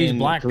Korean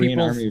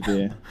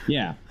army.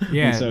 Yeah.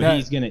 And so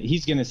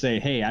he's gonna say,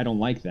 hey, I don't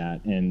like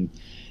that, and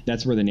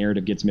that's where the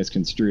narrative gets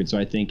misconstrued. So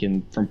I think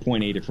from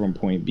point A to from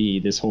point B,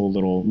 this whole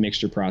little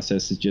mixture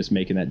process is just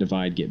making that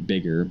divide get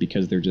bigger,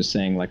 because they're just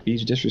saying like,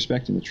 he's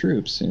disrespecting the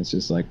troops, and it's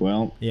just like,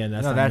 well,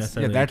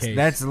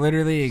 that's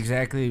literally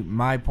exactly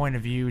my point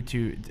of view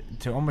to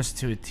almost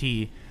to a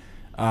T.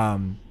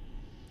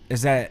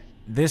 Is that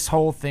this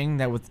whole thing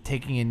that with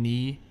taking a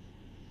knee,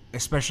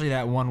 especially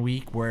that 1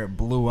 week where it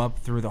blew up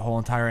through the whole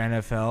entire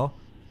NFL,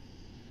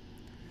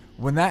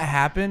 when that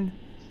happened,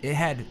 it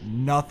had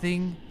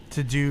nothing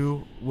to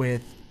do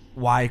with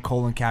why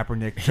Colin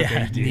Kaepernick took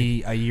a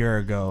knee a year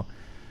ago.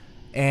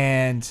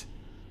 And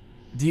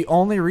the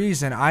only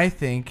reason I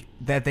think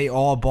that they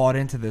all bought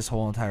into this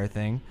whole entire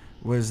thing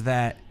was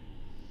that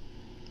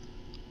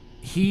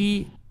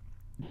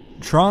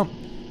Trump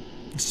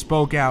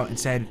spoke out and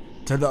said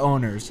to the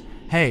owners,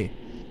 hey,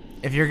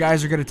 if your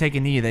guys are going to take a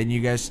knee, then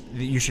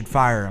you should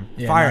fire him.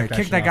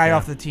 Kick that guy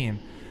off the team.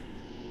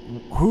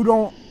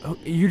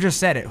 You just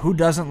said it. Who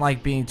doesn't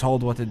like being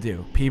told what to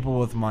do? People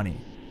with money.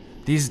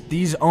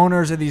 These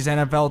owners of these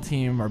NFL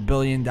teams are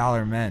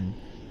billion-dollar men,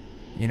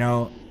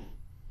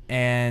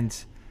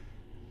 and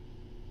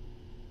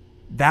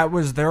that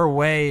was their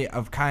way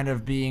of kind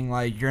of being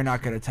like, you're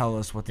not going to tell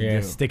us what to do.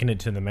 Yeah, sticking it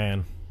to the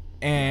man.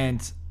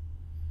 And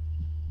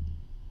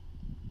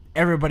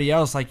everybody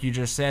else, like you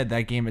just said,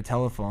 that game of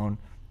telephone,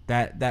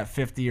 that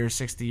 50 or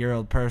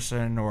 60-year-old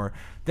person, or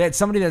that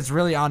somebody that's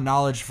really on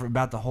knowledge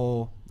about the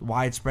whole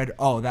widespread,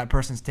 that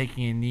person's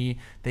taking a knee,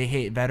 they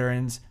hate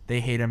veterans, they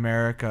hate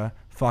America,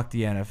 fuck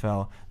the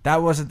NFL.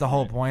 That wasn't the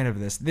whole point of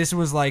this. This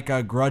was like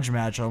a grudge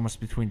match almost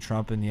between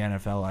Trump and the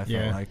NFL, I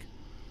felt like.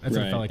 That's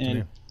what it felt like to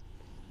me.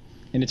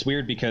 And it's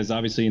weird because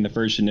obviously in the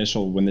first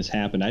initial, when this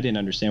happened, I didn't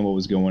understand what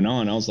was going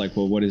on. I was like,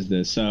 well, what is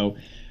this? So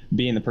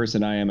being the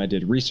person I am, I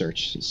did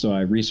research. So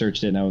I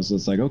researched it, and I was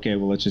just like, okay,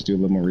 well, let's just do a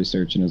little more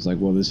research. And it was like,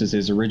 well, this is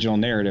his original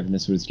narrative, and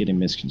this was getting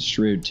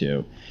misconstrued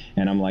to.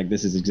 And I'm like,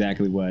 this is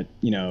exactly what,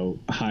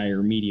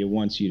 higher media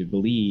wants you to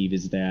believe,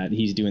 is that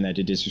he's doing that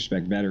to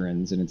disrespect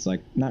veterans. And it's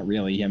like, not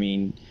really. I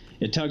mean,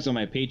 it tugs on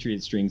my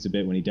patriot strings a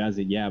bit when he does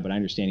it, but I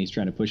understand he's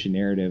trying to push a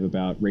narrative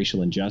about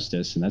racial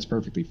injustice, and that's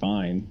perfectly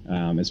fine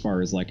as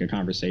far as like a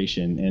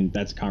conversation. And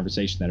that's a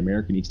conversation that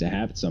America needs to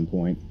have at some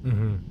point.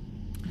 Mm-hmm.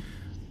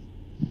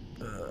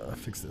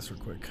 Fix this real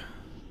quick.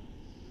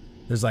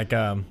 There's like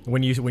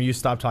when you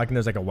stop talking,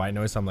 there's like a white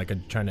noise. So I'm like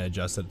trying to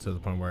adjust it to the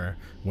point where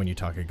when you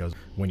talk it goes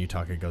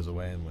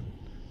away, and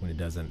when it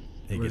doesn't,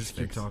 it gets fixed.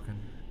 Keep talking.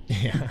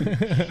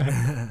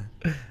 Yeah.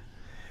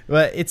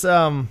 But it's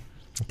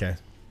okay.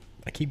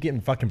 I keep getting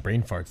fucking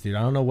brain farts, dude.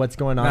 I don't know what's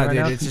going on right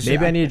now.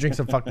 Maybe I need to drink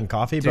some fucking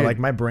coffee, but like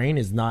my brain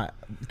is not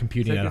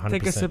computing at 100%.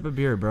 Take a sip of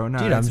beer, bro. No,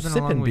 dude, I'm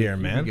sipping beer,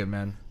 man. You'll be good,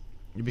 man.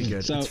 You'll be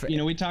good. So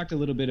we talked a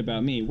little bit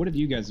about me. What have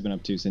you guys been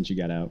up to since you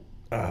got out?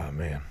 Oh,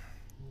 man.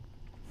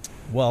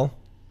 Well,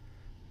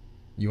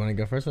 you want to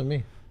go first with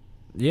me?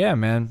 Yeah,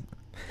 man.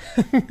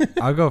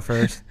 I'll go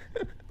first.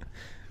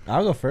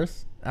 I'll go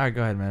first. All right,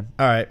 go ahead, man.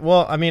 All right.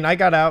 Well, I mean, I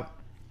got out,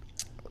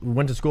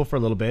 went to school for a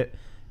little bit,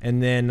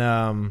 and then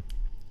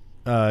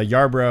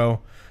Yarbrough,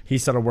 he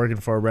started working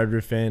for Red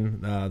Roof Inn,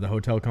 the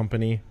hotel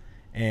company,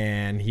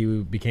 and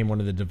he became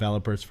one of the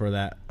developers for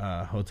that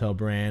hotel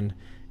brand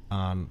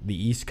on the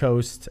East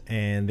Coast,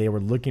 and they were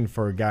looking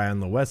for a guy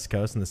on the West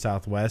Coast, in the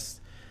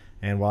Southwest.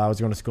 And while I was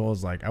going to school,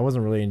 I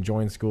wasn't really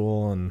enjoying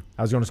school, and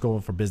I was going to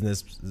school for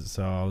business,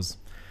 so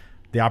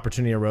the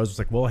opportunity arose. It was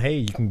like, well, hey,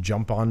 you can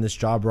jump on this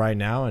job right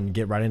now and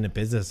get right into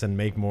business and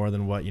make more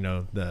than what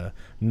the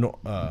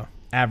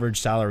average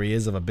salary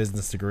is of a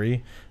business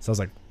degree. So I was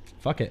like,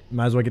 fuck it,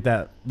 might as well get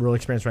that real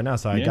experience right now.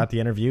 So I got the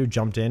interview,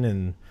 jumped in,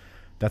 and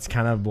that's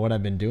kind of what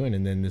I've been doing.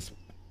 And then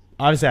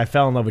obviously I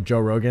fell in love with Joe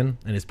Rogan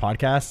and his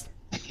podcast.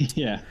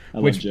 Yeah, I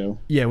love Joe.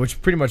 Yeah,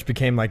 which pretty much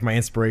became like my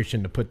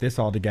inspiration to put this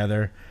all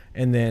together.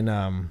 And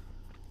then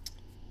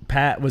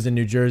Pat was in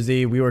New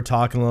Jersey. We were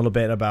talking a little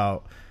bit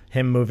about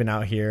him moving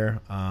out here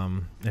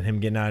and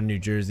him getting out of New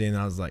Jersey. And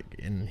I was like,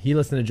 and he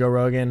listened to Joe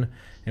Rogan,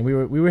 and we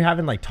were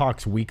having like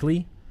talks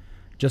weekly.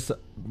 just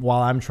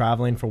while I'm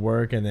traveling for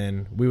work, and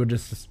then we would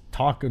just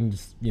talk and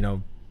just,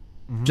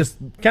 just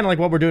kind of like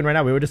what we're doing right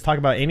now. We would just talk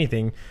about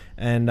anything,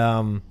 and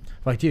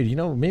like, dude,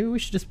 maybe we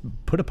should just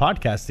put a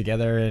podcast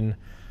together and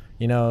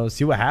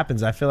see what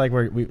happens. I feel like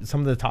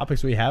some of the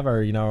topics we have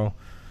are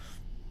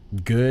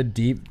good,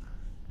 deep,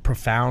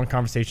 profound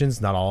conversations.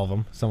 Not all of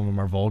them. Some of them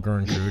are vulgar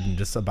and crude and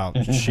just about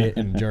shit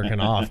and jerking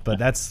off. But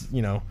that's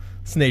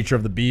it's the nature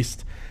of the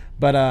beast.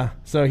 But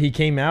so he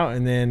came out,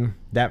 and then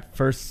that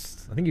first,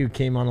 I think you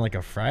came on like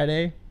a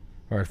Friday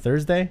or a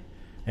Thursday,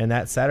 and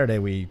that Saturday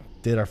we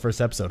did our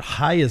first episode.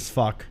 High as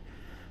fuck,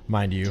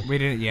 mind you. We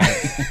didn't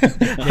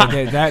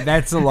yet.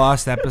 That's a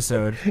lost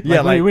episode.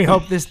 Yeah, we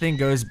hope this thing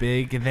goes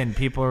big, and then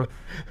people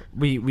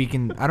we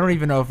can. I don't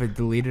even know if it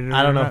deleted it.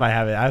 I don't know if I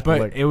have it. I have to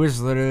look. It was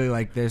literally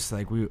like this.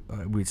 Like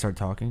we'd start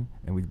talking,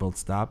 and we'd both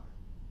stop,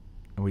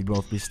 and we'd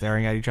both be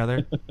staring at each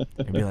other,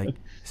 and be like,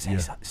 say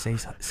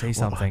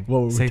something. What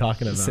were we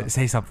talking about?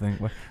 Say something.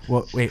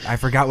 Well, wait, I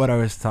forgot what I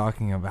was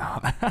talking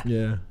about.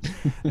 Yeah,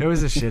 it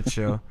was a shit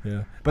show.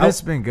 Yeah, but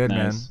it's been good,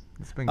 man.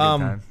 It's been good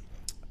time.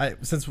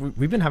 Since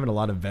we've been having a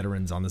lot of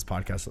veterans on this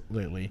podcast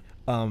lately,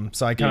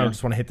 so I kind of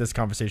just want to hit this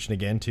conversation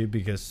again too,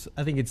 because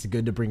I think it's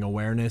good to bring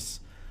awareness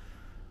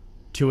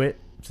to it,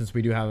 since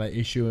we do have an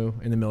issue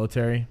in the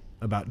military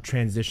about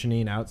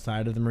transitioning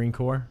outside of the Marine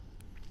Corps.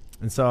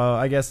 And so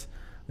I guess,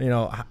 and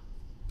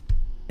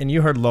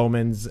you heard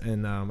Lohman's,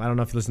 and I don't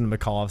know if you listened to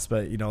McAuliffe's,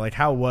 but like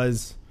how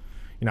was,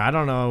 I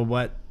don't know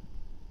what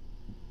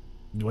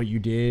you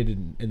did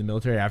in the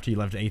military after you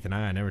left 8th and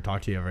I never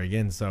talked to you ever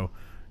again. So,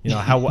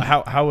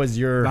 how was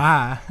your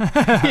bye?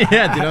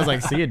 Yeah, dude, I was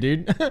like, see you,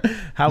 dude.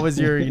 How was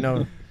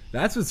your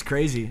That's what's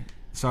crazy.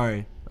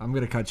 Sorry, I'm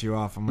gonna cut you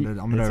off. I'm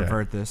gonna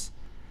revert this.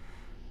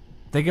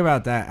 Think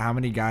about that. How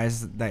many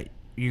guys that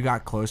you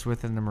got close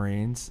with in the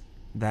Marines?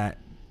 That,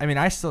 I mean,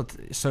 I still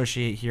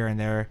associate here and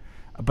there,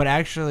 but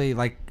actually,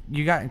 like,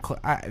 you got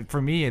for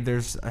me,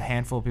 there's a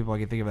handful of people I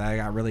can think of that I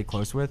got really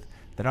close with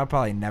that I'll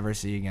probably never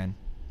see again.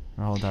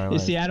 My whole entire life.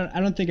 See, I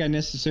don't think I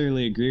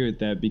necessarily agree with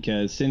that,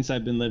 because since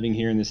I've been living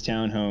here in this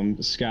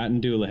townhome, Scott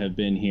and Dula have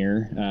been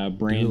here.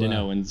 Brandon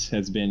Owens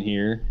has been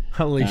here.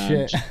 Holy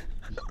shit.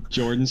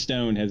 Jordan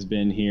Stone has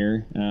been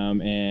here,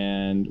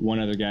 and one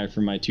other guy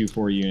from my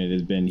 2-4 unit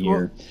has been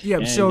here. Well, yeah,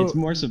 and so it's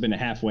more so been a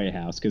halfway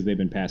house because they've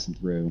been passing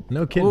through.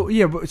 No kidding. Well,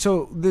 yeah, but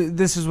so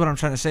this is what I'm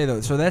trying to say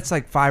though. So that's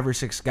like 5 or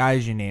 6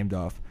 guys you named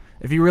off.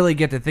 If you really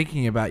get to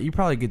thinking about it, you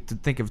probably get to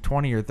think of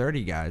 20 or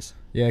 30 guys.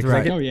 Yeah,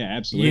 right. Oh yeah,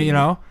 absolutely.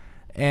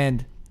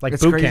 And like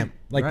boot crazy. camp,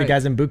 like right. the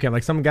guys in boot camp,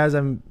 like some guys I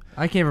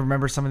can't even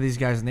remember some of these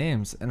guys'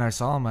 names, and I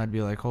saw them, I'd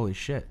be like, holy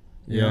shit.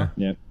 Yeah.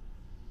 Yep.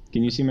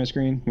 Can you see my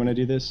screen when I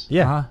do this?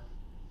 Yeah. Uh-huh.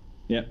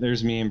 Yep.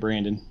 There's me and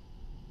Brandon.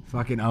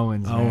 Fucking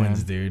Owens, Owens,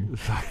 man. dude.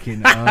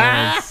 Fucking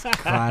Owens,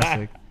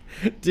 classic.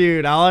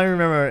 Dude, all I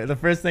remember, the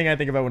first thing I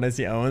think about when I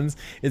see Owens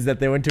is that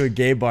they went to a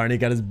gay bar and he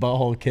got his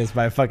butthole kissed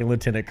by a fucking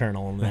lieutenant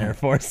colonel in the Air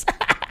Force.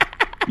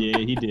 Yeah,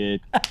 he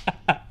did.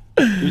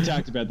 We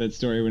talked about that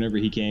story whenever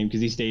he came,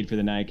 because he stayed for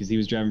the night, because he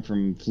was driving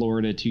from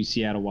Florida to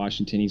Seattle,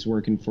 Washington. He's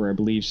working for, I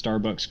believe,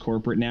 Starbucks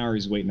corporate now, or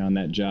he's waiting on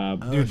that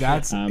job. Dude,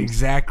 that's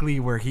exactly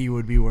where he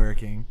would be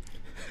working.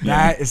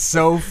 That is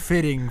so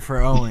fitting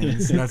for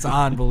Owens. That's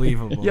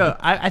unbelievable. Yo,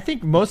 I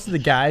think most of the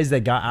guys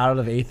that got out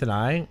of 8th and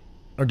I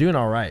are doing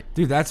all right.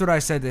 Dude, that's what I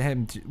said to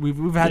him.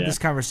 We've had this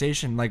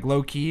conversation, like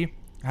LAWKI,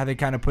 how they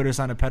kind of put us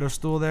on a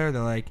pedestal there.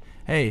 They're like,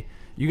 hey,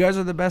 you guys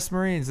are the best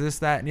Marines, this,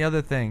 that, and the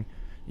other thing.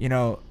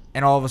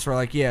 And all of us were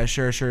like, yeah,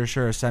 sure,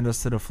 send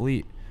us to the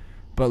fleet.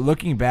 But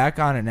looking back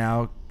on it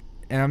now,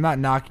 and I'm not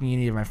knocking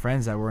any of my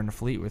friends that were in the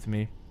fleet with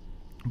me,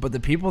 but the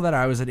people that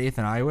I was at 8th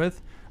and I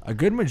with, a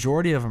good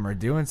majority of them are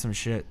doing some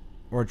shit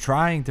or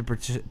trying to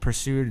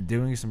pursue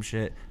doing some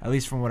shit, at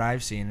least from what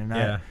I've seen.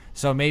 And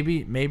so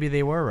maybe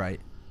they were right,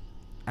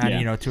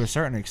 and to a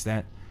certain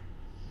extent.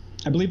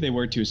 I believe they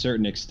were to a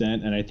certain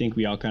extent, and I think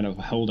we all kind of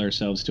hold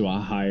ourselves to a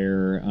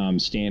higher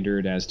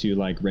standard as to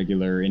like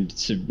regular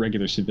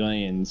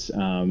civilians,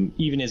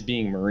 even as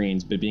being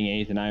Marines. But being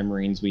 8th and I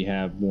Marines, we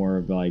have more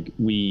of like,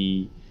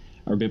 we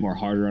are a bit more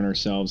harder on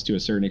ourselves to a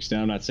certain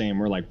extent. I'm not saying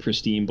we're like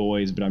pristine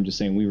boys, but I'm just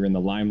saying we were in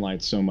the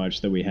limelight so much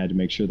that we had to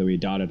make sure that we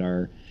dotted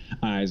our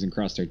I's and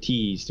crossed our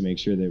T's to make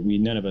sure that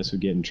none of us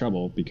would get in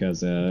trouble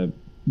because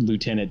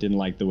lieutenant didn't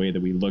like the way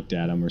that we looked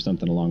at him or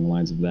something along the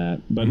lines of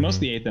that. But most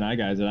of the 8th and I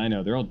guys that I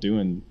know, they're all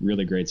doing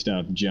really great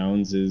stuff.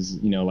 Jones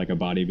is, like a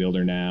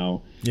bodybuilder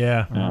now.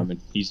 Yeah. And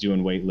he's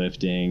doing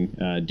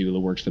weightlifting. Dula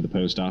works for the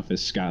post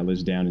office. Scott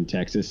lives down in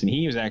Texas. And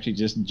he was actually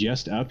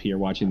just up here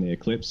watching the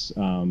eclipse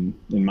in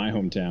my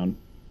hometown.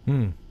 Yeah,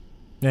 and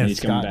he's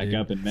coming back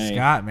up in May.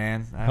 Scott,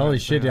 man. Holy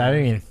shit, dude, I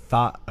didn't even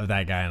thought of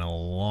that guy in a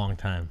long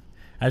time.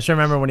 I just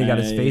remember when he got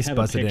his face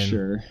busted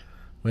in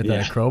with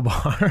a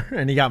crowbar,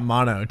 and he got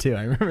mono too.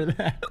 I remember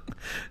that.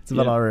 That's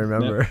about all I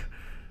remember.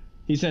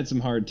 He's had some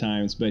hard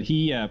times, but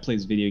he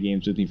plays video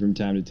games with me from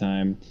time to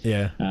time.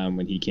 Yeah,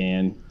 when he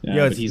can.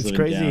 It's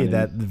crazy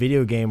that the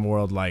video game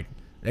world, like,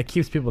 it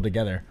keeps people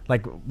together.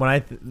 Like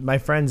when my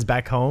friends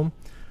back home,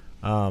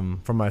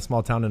 from my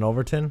small town in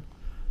Overton.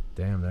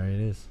 Damn, there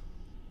it is.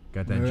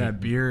 Got that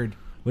beard.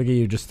 Look at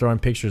you just throwing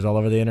pictures all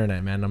over the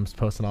internet, man. I'm just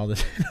posting all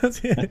this.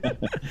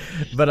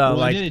 But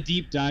well, I did a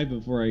deep dive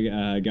before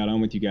I got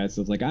on with you guys.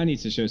 So it's like I need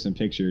to show some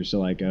pictures, so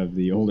like of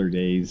the older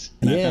days.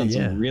 And I found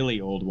some really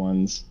old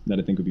ones that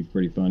I think would be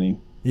pretty funny.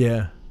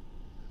 Yeah.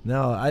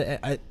 No,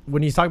 I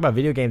when you talk about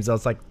video games, though,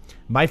 it's like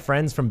my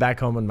friends from back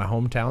home in my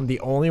hometown. The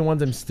only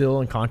ones I'm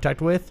still in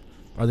contact with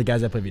are the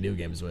guys I play video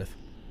games with.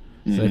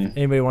 So if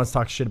anybody wants to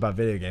talk shit about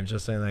video games,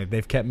 just saying, like,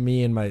 they've kept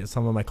me and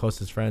some of my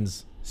closest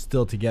friends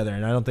still together.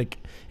 And I don't think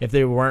if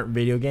they weren't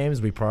video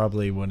games, we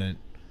probably wouldn't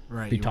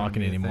be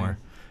talking anymore.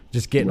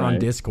 Just getting on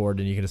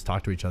Discord and you can just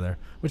talk to each other,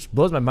 which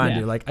blows my mind,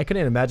 dude. Like, I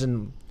couldn't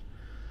imagine.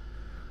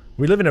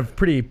 We live in a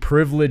pretty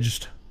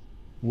privileged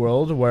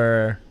world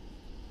where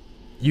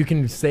you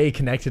can stay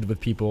connected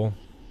with people.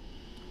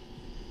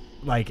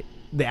 Like,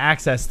 the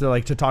access to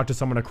to talk to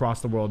someone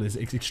across the world is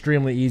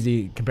extremely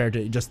easy compared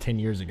to just 10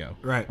 years ago,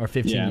 or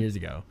 15 years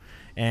ago,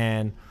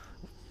 and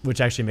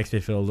which actually makes me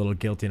feel a little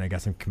guilty. And I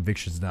got some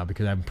convictions now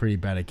because I'm pretty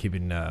bad at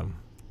keeping,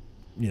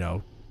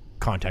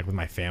 contact with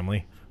my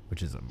family,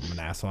 which is I'm an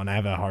asshole, and I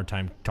have a hard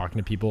time talking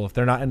to people if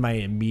they're not in my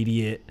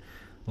immediate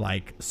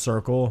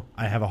circle.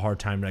 I have a hard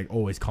time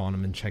always calling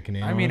them and checking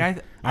in. I mean,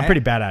 I'm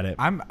pretty bad at it.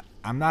 I'm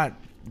not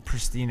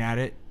pristine at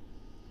it.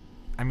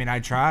 I mean, I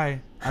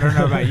try. I don't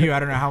know about you. I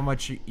don't know how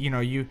much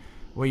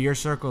what your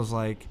circle's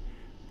like,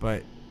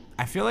 but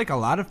I feel like a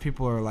lot of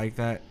people are like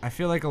that. I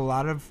feel like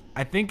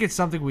I think it's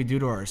something we do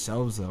to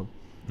ourselves, though.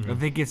 I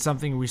think it's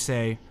something we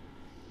say,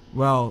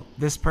 well,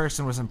 this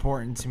person was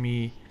important to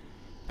me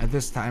at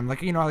this time.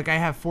 Like, I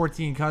have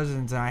 14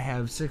 cousins and I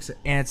have 6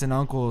 aunts and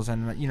uncles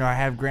and, I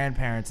have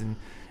grandparents, and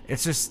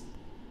it's just,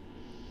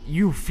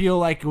 you feel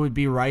like it would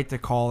be right to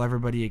call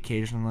everybody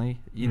occasionally,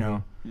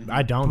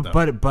 I don't,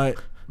 though.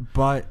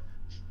 But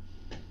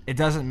it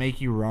doesn't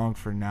make you wrong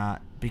for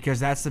not, because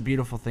that's the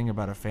beautiful thing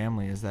about a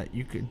family is that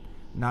you could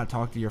not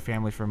talk to your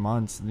family for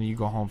months, and then you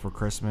go home for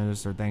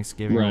Christmas or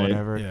Thanksgiving or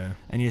whatever,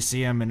 and you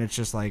see them, and it's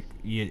just like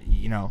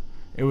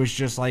it was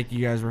just like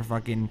you guys were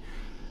fucking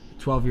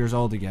 12 years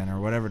old again,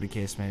 or whatever the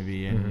case may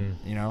be, and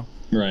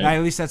at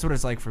least that's what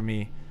it's like for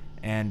me.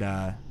 And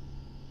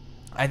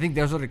I think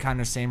those are the kind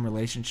of same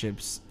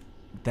relationships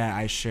that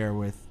I share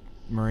with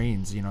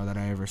Marines, that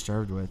I ever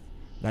served with.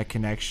 That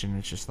connection,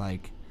 it's just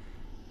like,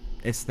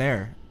 it's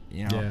there,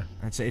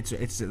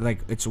 it's like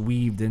it's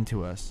weaved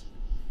into us.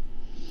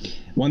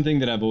 One thing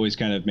that I've always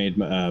kind of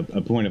made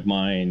a point of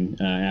mine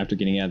after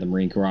getting out of the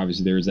Marine Corps,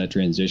 obviously there was that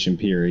transition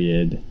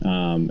period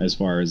as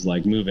far as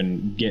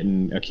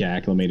getting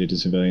acclimated to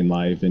civilian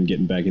life and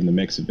getting back in the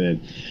mix of it.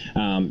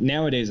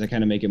 Nowadays, I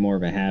kind of make it more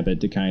of a habit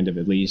to kind of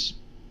at least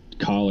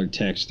call or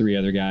text 3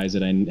 other guys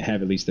that I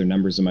have at least their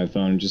numbers on my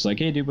phone, just like,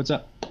 hey, dude, what's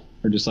up?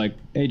 Or just like,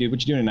 hey, dude,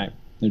 what you doing tonight?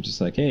 They're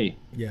just like, hey,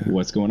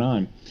 what's going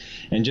on?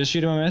 And just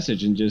shoot them a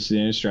message and just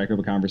strike up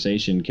a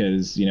conversation,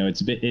 because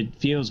it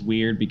feels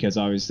weird because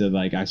obviously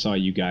I saw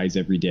you guys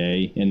every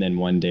day and then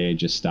one day it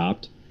just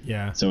stopped.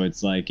 Yeah. So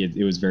it's like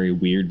it was very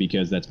weird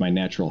because that's my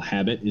natural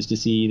habit is to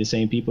see the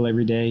same people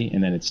every day,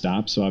 and then it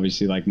stops. So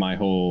obviously my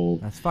whole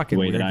that's fucking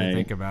way weird that to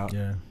think about.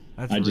 Yeah.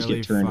 That's I just really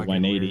get turned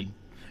 180.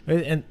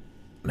 And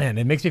man,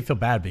 it makes me feel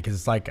bad because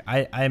it's like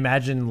I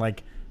imagine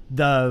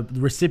the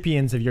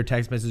recipients of your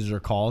text messages or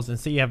calls, and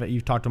say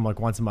you've talked to them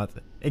once a month,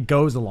 it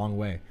goes a long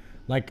way.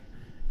 Like,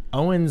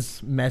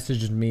 Owens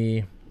messaged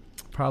me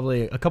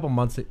probably a couple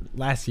months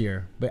last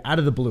year, but out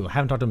of the blue. I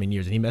haven't talked to him in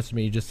years, and he messaged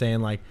me just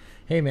saying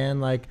hey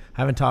man, I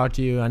haven't talked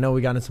to you. I know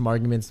we got in some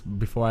arguments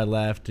before I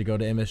left to go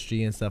to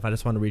MSG and stuff. I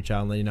just wanted to reach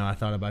out and let you know I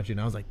thought about you. And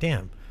I was like,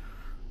 damn,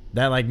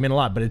 that meant a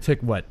lot. But it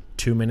took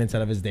 2 minutes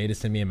out of his day to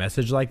send me a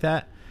message like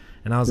that.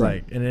 And I was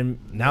like, and then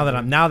now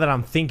that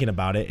I'm thinking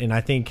about it, and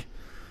I think,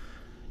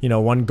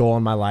 one goal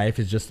in my life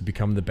is just to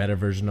become the better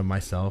version of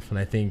myself. And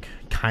I think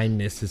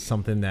kindness is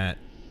something that,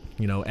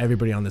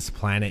 everybody on this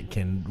planet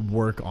can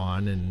work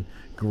on and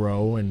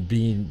grow and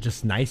be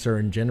just nicer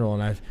in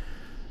general. And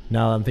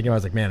now I'm thinking, I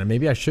was like, man,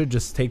 maybe I should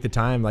just take the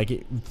time,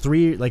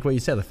 3, like what you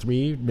said,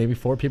 3, maybe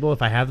 4 people,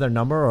 if I have their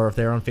number or if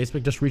they're on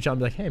Facebook, just reach out and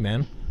be like, hey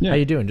man, how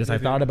you doing? I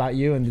thought about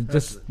you and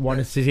just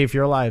wanted to see if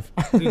you're alive.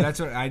 Dude, that's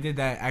what I did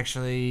that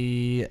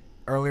actually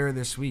earlier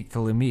this week to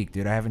Lamik,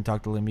 dude. I haven't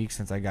talked to Lamik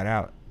since I got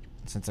out.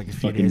 Since a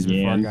few days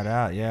before I got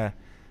out, yeah.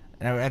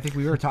 And I think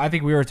we were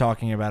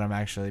talking about him,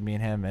 actually, me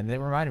and him, and it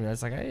reminded me. I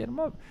was like, I hit him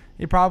up.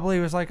 He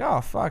probably was like,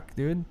 oh fuck,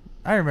 dude,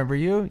 I remember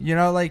you.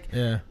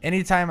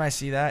 Anytime I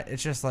see that,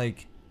 it's just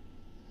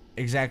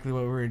exactly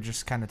what we were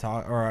just kind of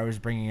I was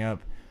bringing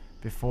up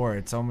before.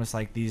 It's almost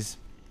like these,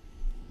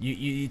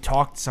 you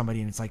talk to somebody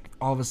and it's like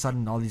all of a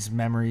sudden all these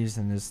memories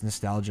and this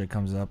nostalgia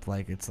comes up.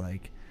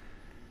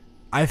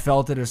 I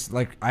felt it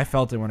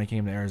when I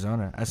came to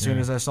Arizona. As soon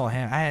as I saw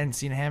Ham, I hadn't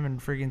seen Ham in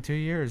freaking 2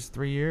 years,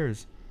 3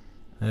 years.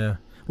 Yeah.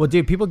 Well,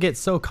 dude, people get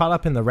so caught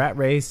up in the rat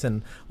race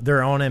and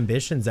their own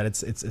ambitions that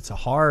it's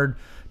hard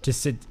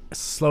to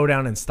slow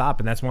down and stop.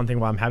 And that's one thing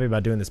why I'm happy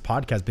about doing this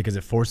podcast, because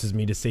it forces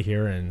me to sit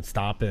here and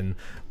stop and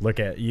look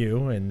at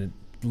you and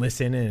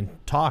listen and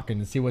talk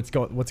and see what's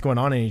going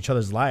on in each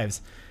other's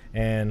lives.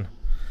 And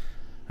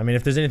I mean,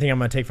 if there's anything I'm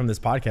going to take from this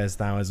podcast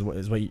now is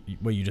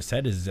what you just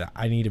said is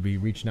I need to be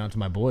reaching out to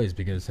my boys,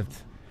 because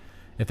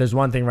if there's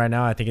one thing right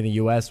now, I think in the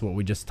U.S., what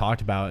we just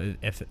talked about,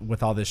 if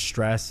with all this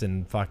stress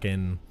and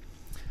fucking,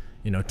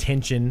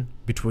 tension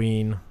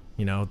between,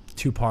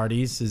 two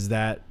parties, is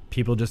that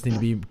people just need to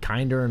be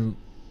kinder and,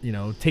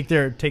 take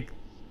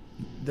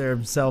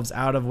themselves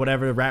out of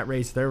whatever rat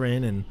race they're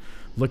in and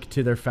look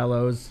to their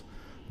fellows,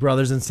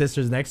 brothers and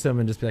sisters next to them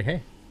and just be like,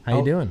 hey, how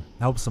you doing?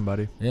 Help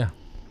somebody. Yeah.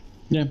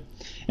 Yeah.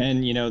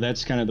 And,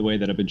 that's kind of the way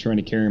that I've been trying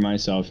to carry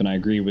myself. And I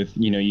agree with,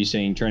 you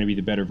saying trying to be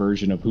the better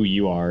version of who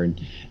you are.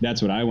 And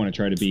that's what I want to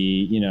try to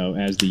be,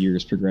 as the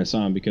years progress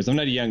on, because I'm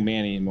not a young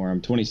man anymore. I'm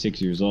 26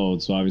 years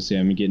old. So obviously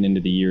I'm getting into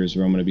the years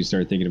where I'm going to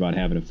start thinking about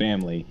having a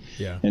family.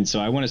 Yeah. And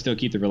so I want to still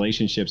keep the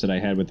relationships that I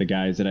had with the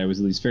guys that I was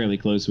at least fairly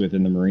close with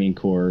in the Marine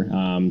Corps.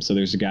 So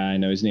there's a guy I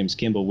know, his name's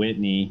Kimball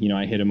Whitney.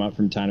 I hit him up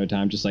from time to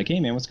time, just like, hey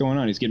man, what's going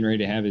on? He's getting ready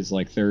to have his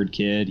third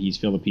kid. He's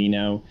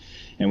Filipino.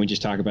 And we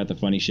just talk about the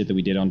funny shit that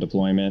we did on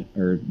deployment,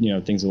 or,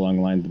 things along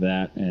the lines of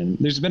that. And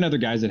there's been other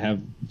guys that have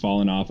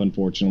fallen off,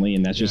 unfortunately,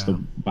 and that's just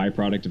the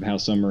byproduct of how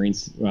some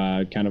Marines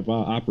kind of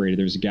operated.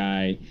 There's a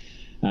guy,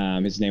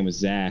 his name was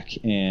Zach,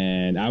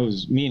 and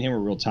me and him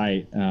were real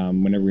tight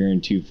whenever we were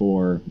in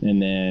 2-4.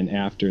 And then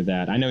after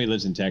that, I know he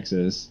lives in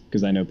Texas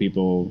because I know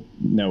people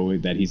know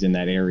that he's in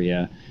that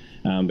area,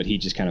 but he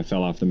just kind of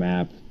fell off the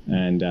map.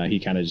 And he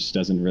kind of just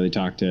doesn't really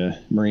talk to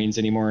Marines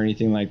anymore or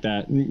anything like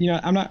that. And,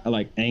 I'm not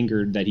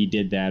angered that he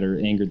did that, or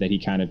angered that he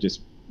kind of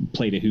just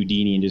played a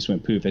Houdini and just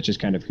went poof. That's just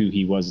kind of who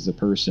he was as a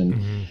person.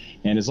 Mm-hmm.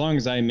 And as long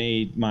as I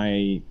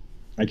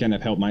kind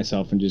of helped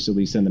myself and just at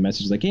least send the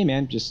message like, hey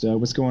man, just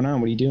what's going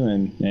on? What are you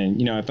doing?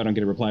 And, if I don't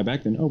get a reply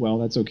back, then, oh, well,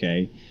 that's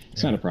okay.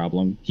 It's not a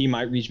problem. He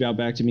might reach out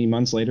back to me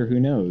months later. Who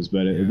knows?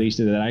 But at least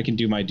that I can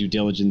do my due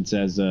diligence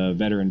as a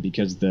veteran,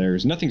 because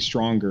there's nothing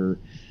stronger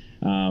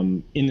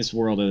in this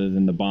world other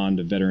than the bond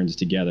of veterans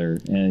together.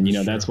 And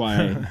that's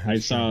why I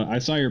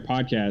saw your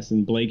podcast,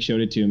 and Blake showed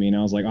it to me, and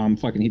I was like, oh, I'm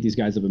fucking hit these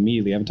guys up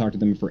immediately. I haven't talked to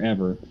them in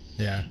forever.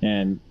 Yeah.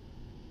 And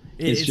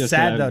it's just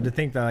sad though to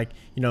think that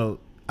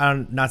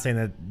I'm not saying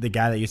that the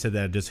guy that you said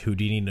that just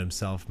Houdini'd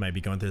himself might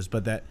be going through this,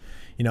 but that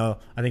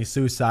I think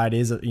suicide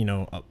is a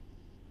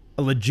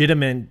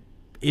legitimate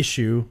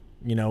issue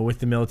with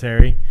the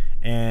military.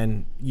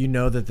 And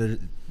that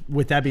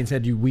with that being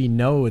said, we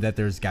know that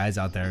there's guys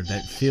out there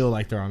that feel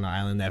like they're on the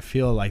island, that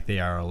feel like they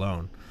are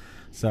alone.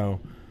 So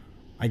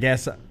I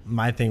guess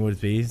my thing would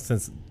be,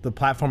 since the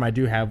platform I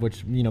do have,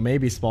 which,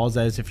 maybe spalls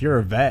as if you're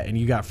a vet and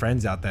you got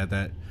friends out there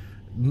that,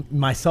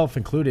 myself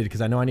included,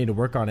 because I know I need to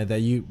work on it, that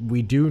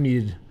we do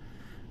need,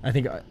 I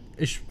think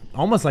it's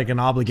almost like an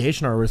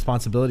obligation or a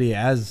responsibility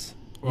as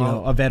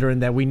a veteran,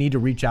 that we need to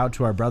reach out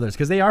to our brothers,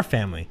 because they are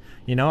family.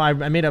 I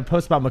made a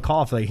post about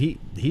McAuliffe, like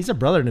he's a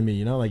brother to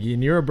me,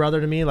 and you're a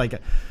brother to me.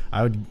 Like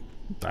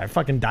I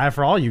fucking die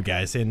for all you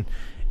guys. And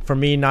for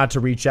me not to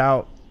reach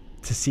out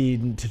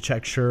to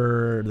check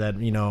sure that,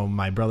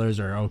 my brothers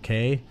are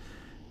okay,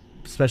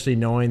 especially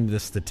knowing the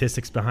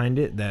statistics behind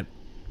it, that,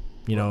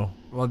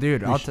 well,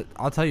 dude,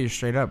 I'll tell you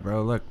straight up,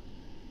 bro. Look,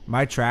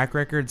 my track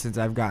record since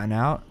I've gotten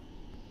out,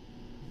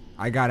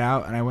 I got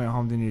out and I went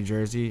home to New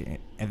Jersey,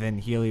 and then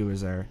Healy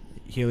was there.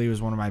 Healy was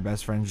one of my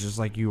best friends, just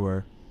like you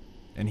were.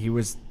 And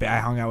I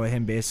hung out with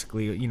him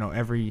basically,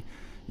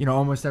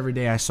 almost every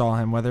day I saw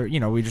him, whether,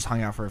 we just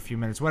hung out for a few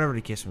minutes, whatever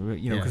the case,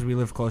 because we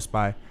live close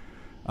by.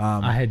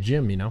 I had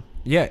Jim,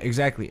 Yeah,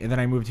 exactly. And then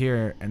I moved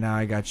here, and now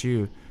I got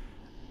you.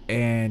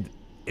 And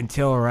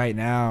until right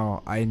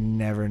now, I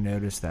never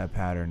noticed that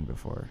pattern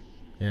before.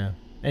 Yeah.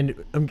 And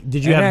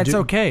did you have... That's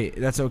okay.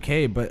 That's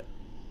okay. But,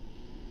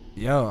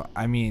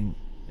 I mean,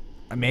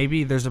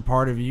 maybe there's a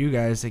part of you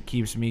guys that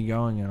keeps me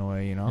going in a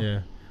way,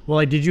 Yeah.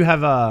 Well, did you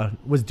have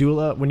was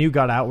Dula, when you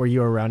got out, were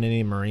you around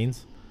any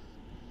Marines?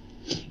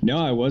 No,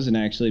 I wasn't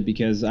actually,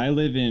 because I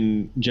live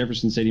in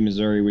Jefferson City,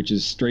 Missouri, which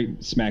is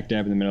straight smack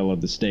dab in the middle of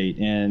the state.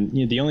 And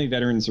the only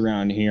veterans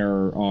around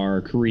here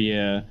are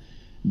Korea,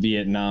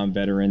 Vietnam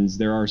veterans.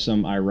 There are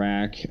some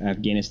Iraq,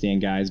 Afghanistan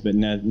guys, but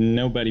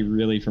nobody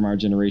really from our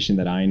generation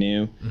that I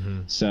knew. Mm-hmm.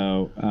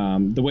 So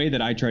the way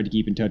that I tried to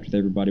keep in touch with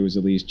everybody was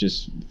at least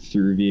just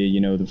through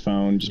via, the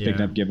phone, just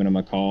picking up, giving them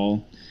a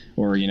call.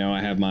 Or, I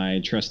have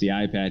my trusty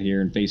iPad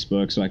here and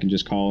Facebook, so I can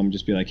just call them and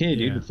just be like, hey,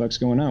 dude, what the fuck's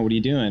going on? What are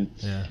you doing?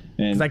 Yeah.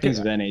 And things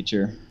of that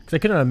nature. Because I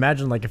couldn't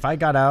imagine, if I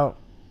got out,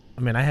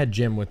 I mean, I had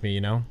Jim with me,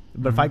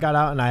 but if I got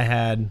out and I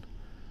had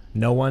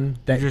no one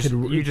that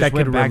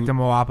went back to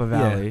Moapa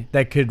Valley,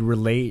 that could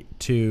relate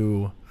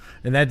to,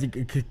 and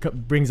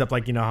that brings up,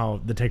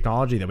 how the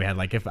technology that we had,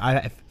 if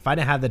I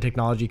didn't have the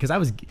technology,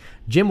 because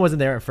Jim wasn't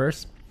there at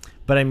first.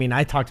 But I mean,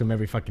 I talked to him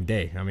every fucking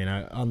day. I mean,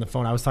 on the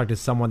phone, I was talking to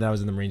someone that I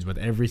was in the Marines with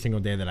every single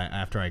day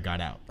after I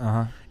got out.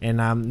 Uh-huh. And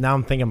now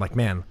I'm thinking,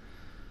 man,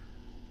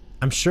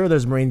 I'm sure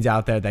there's Marines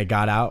out there that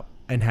got out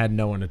and had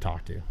no one to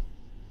talk to.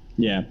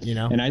 Yeah.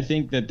 And I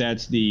think that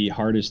that's the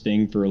hardest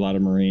thing for a lot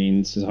of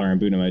Marines. Sorry, I'm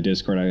booting on my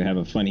Discord. I have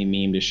a funny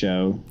meme to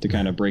show to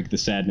kind of break the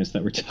sadness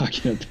that we're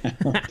talking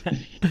about.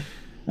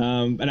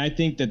 And I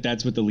think that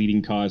that's what the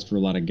leading cause for a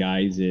lot of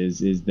guys is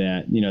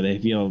that, they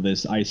feel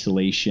this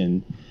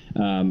isolation.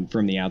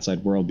 from the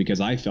outside world,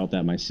 because I felt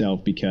that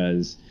myself.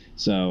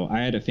 So I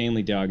had a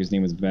family dog. His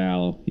name was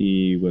Val.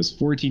 He was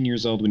 14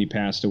 years old when he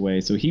passed away.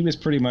 So he was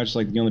pretty much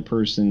like the only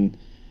person.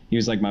 He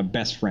was like my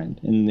best friend.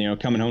 And,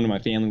 coming home to my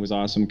family was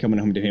awesome. Coming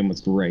home to him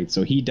was great.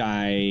 So he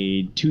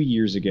died 2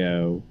 years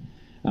ago.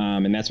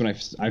 And that's when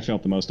I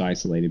felt the most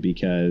isolated,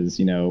 because,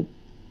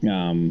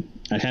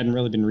 I hadn't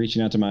really been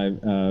reaching out to my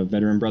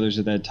veteran brothers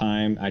at that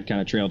time. I'd kind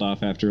of trailed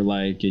off after,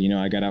 I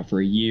got out for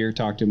a year,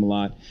 talked to him a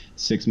lot,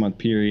 6-month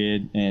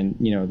period. And,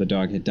 the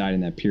dog had died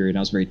in that period. I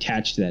was very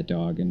attached to that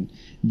dog. And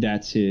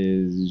that's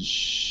his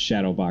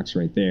shadow box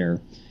right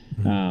there.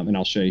 And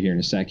I'll show you here in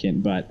a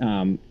second. But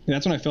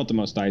that's when I felt the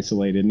most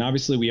isolated. And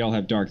obviously, we all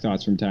have dark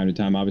thoughts from time to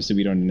time. Obviously,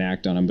 we don't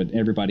enact on them, but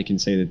everybody can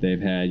say that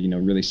they've had,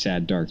 really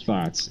sad, dark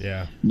thoughts.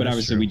 Yeah. But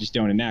obviously, we just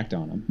don't enact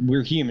on them.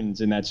 We're humans,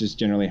 and that's just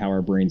generally how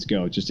our brains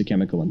go. It's just a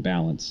chemical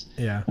imbalance.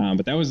 Yeah.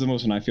 But that was the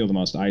most when I feel the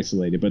most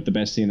isolated. But the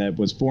best thing that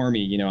was for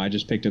me, I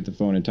just picked up the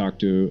phone and talked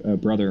to a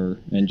brother,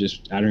 and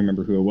I don't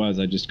remember who it was.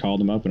 I just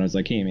called him up, and I was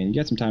like, hey, man, you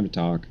got some time to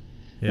talk?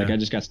 Yeah. I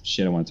just got some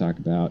shit I want to talk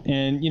about.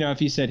 And, if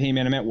he said, hey,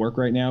 man, I'm at work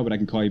right now, but I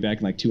can call you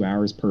back in 2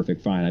 hours,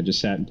 perfect, fine. I just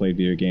sat and played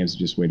video games and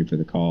just waited for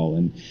the call.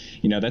 And,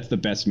 that's the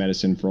best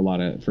medicine for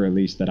at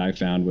least that I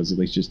found, was at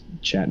least just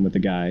chatting with the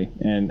guy.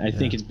 And I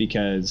think it's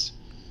because,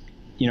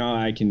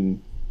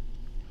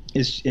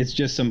 it's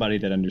just somebody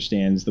that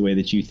understands the way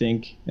that you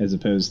think, as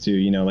opposed to,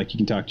 you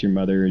can talk to your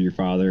mother or your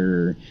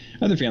father or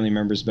other family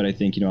members. But I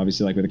think,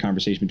 obviously, with a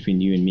conversation between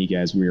you and me,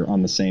 guys, we're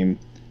on the same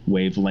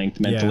wavelength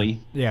mentally.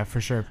 Yeah, for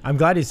sure. I'm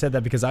glad you said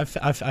that, because I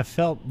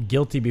felt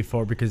guilty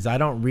before, because I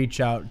don't reach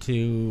out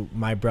to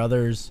my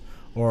brothers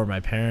or my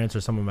parents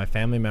or some of my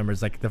family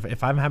members.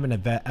 If I'm having a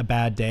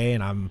bad day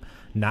and I'm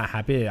not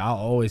happy, I'll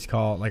always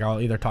call. I'll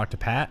either talk to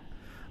Pat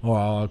or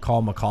I'll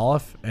call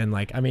McAuliffe.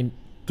 And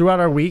throughout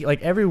our week,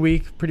 every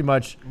week, pretty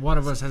much one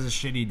of us has a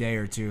shitty day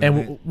or two,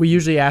 and we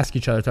usually ask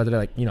each other throughout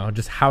the day,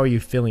 just how are you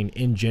feeling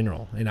in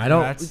general. And I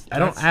don't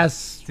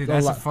ask. Dude,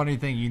 that's a funny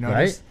thing,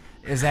 notice, right?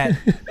 Is that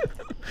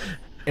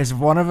is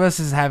one of us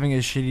is having a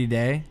shitty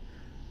day,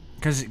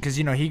 because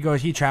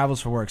he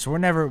travels for work, so we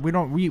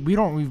don't.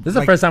 This is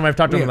the first time I've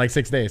talked to him in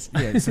 6 days.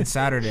 Yeah, since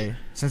Saturday,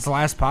 since the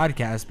last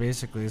podcast,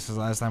 basically. This is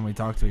the last time we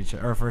talked to each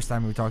other, or first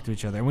time we talked to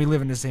each other, and we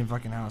live in the same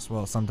fucking house.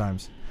 Well,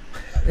 sometimes.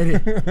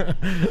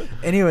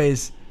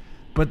 Anyways,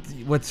 but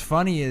what's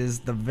funny is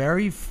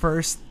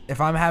if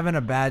I'm having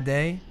a bad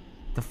day,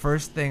 the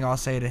first thing I'll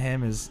say to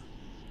him is,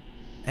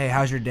 "Hey,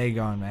 how's your day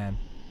going, man?"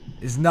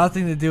 It's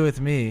nothing to do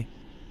with me.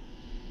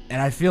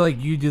 And I feel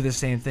like you do the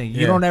same thing.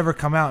 You don't ever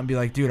come out and be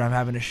like, dude, I'm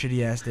having a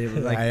shitty ass day.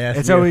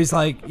 It's always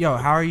like, yo,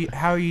 how are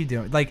you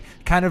doing?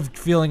 Kind of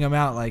feeling them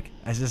out,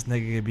 is this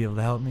nigga gonna be able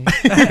to help me?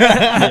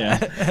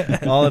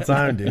 All the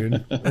time, dude.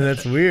 And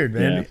that's weird,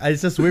 man. Yeah.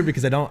 It's just weird,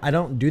 because I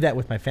don't do that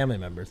with my family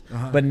members.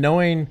 But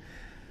knowing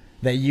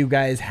that you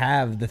guys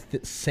have the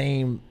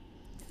same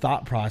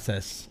thought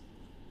process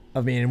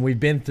of me, and we've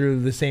been through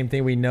the same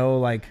thing, we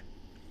know,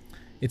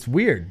 it's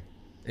weird.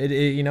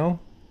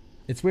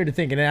 It's weird to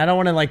think, and I don't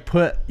want to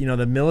put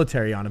the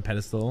military on a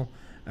pedestal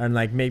and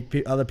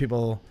make other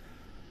people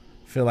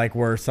feel like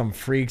we're some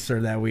freaks,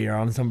 or that we are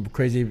on some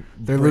crazy.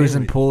 They're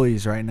losing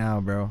pulleys right now,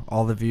 bro.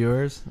 All the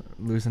viewers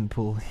losing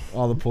pulleys.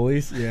 All the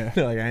pulleys. Yeah.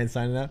 I ain't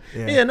signing up.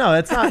 Yeah. No,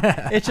 it's not.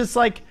 It's just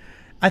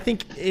I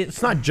think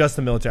it's not just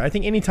the military. I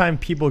think anytime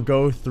people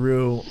go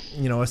through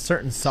a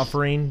certain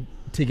suffering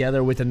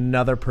together with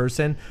another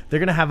person, they're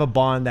gonna have a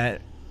bond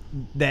that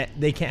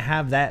they can't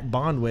have that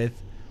bond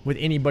with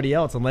anybody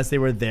else, unless they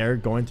were there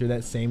going through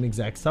that same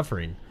exact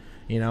suffering,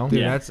 Dude,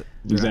 that's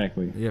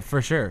exactly. Yeah,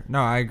 for sure.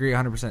 No, I agree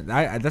 100%.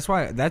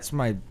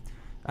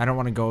 I don't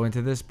want to go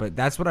into this, but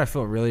that's what I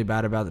feel really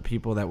bad about the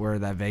people that were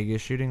at that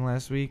Vegas shooting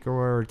last week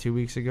or 2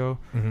 weeks ago.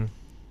 Mm-hmm.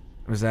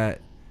 Was that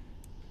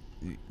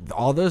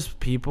all those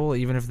people,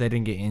 even if they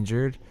didn't get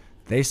injured,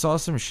 they saw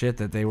some shit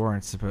that they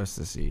weren't supposed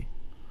to see.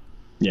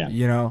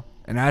 Yeah.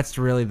 And that's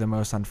really the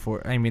most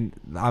unfortunate. I mean,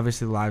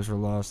 obviously lives were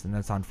lost, and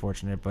that's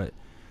unfortunate, but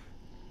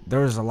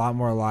there was a lot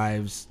more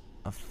lives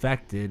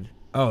affected.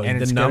 Oh,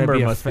 and the number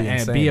must be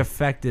insane. Be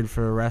affected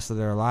for the rest of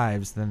their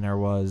lives than there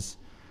was,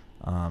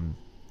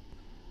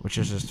 which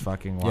is just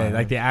fucking wild.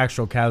 Yeah, the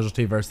actual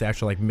casualty versus the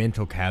actual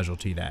mental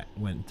casualty that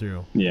went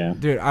through. Yeah,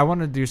 dude, I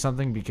want to do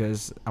something,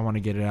 because I want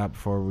to get it out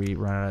before we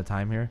run out of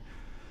time here.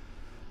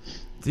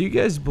 Do you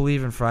guys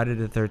believe in Friday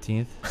the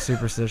 13th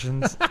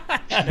superstitions?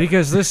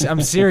 Because listen,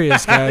 I'm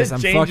serious, guys. I'm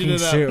fucking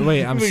serious.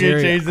 Wait, I'm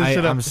serious.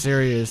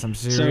 I'm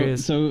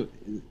serious. So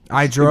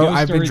I've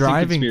been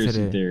driving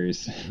today.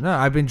 Theories. No,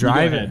 I've been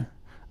driving.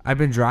 I've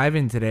been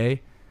driving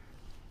today,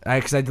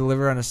 because I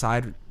deliver on the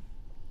side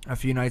a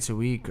few nights a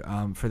week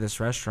for this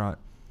restaurant,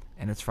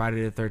 and it's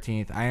Friday the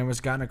 13th. I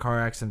almost got in a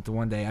car accident the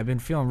one day. I've been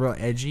feeling real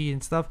edgy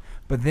and stuff,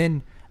 but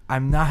then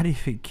I'm not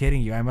even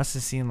kidding you. I must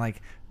have seen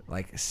like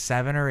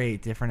 7 or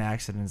 8 different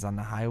accidents on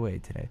the highway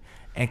today.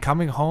 And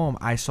coming home,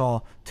 I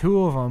saw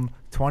 2 of them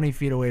 20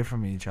 feet away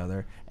from each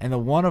other, and the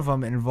one of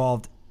them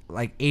involved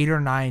 8 or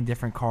 9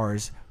 different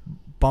cars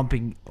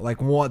bumping, like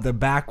the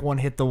back one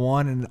hit the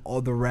one, and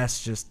all the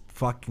rest just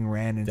fucking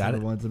ran into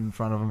the ones in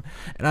front of him.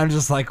 And I'm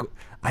just like,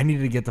 I need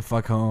to get the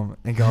fuck home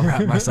and go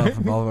wrap myself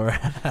in bubble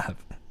wrap.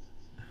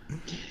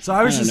 So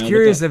I was just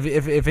curious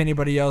if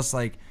anybody else,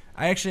 like,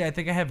 I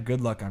think I have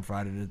good luck on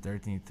Friday the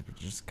 13th,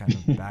 just kind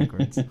of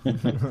backwards.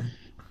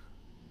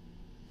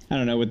 I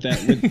don't know, with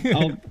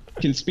all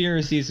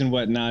conspiracies and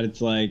whatnot,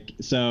 it's like,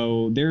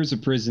 so there's a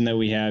prison that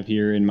we have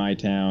here in my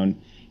town.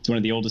 It's one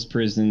of the oldest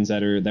prisons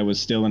that was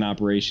still in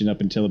operation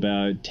up until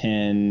about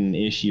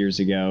 10-ish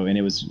years ago. And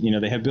it was,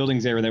 they have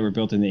buildings there that were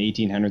built in the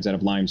 1800s out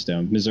of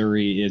limestone.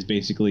 Missouri is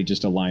basically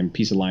just a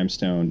piece of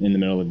limestone in the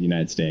middle of the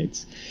United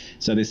States.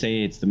 So they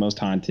say it's the most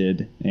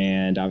haunted.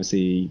 And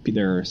obviously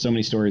there are so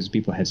many stories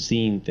people have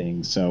seen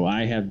things. So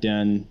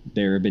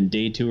there have been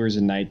day tours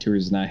and night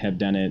tours, and I have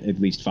done it at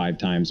least 5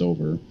 times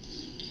over.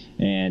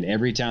 And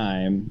every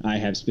time I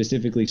have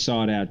specifically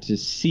sought out to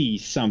see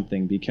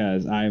something,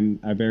 because I'm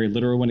very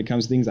literal when it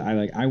comes to things.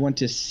 I want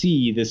to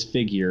see this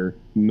figure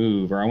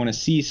move, or I want to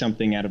see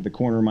something out of the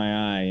corner of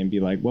my eye and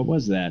be like, what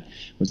was that?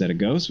 Was that a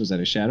ghost? Was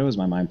that a shadow? Is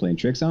my mind playing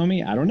tricks on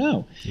me? I don't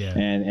know. Yeah.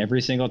 And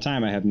every single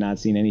time I have not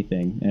seen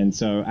anything. And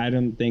so I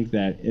don't think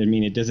that,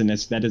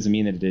 that doesn't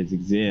mean that it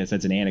exists.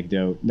 That's an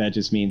anecdote. That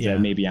just means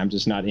that maybe I'm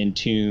just not in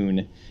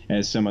tune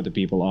as some other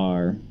people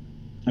are.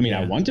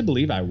 I want to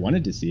believe I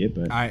wanted to see it,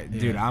 but...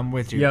 Dude, I'm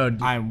with you.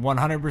 I'm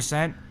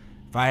 100%.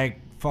 If I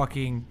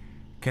fucking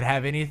could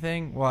have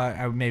anything,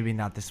 well, maybe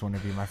not this one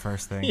would be my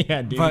first thing.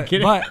 Yeah, dude.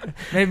 But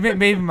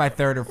maybe my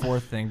third or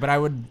fourth thing. But I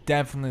would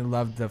definitely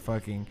love to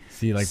fucking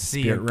see the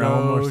spirit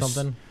realm or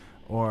something.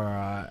 Or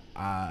a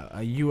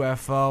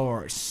UFO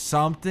or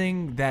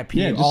something that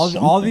people...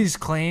 all these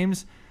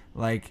claims,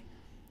 like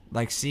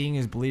seeing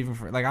is believing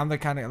for... Like, I'm the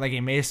kind of... Like,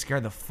 it may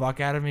scare the fuck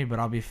out of me, but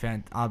I'll be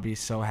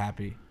so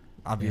happy.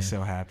 I'll be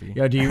so happy.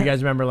 Yo, do you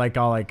guys remember what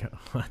the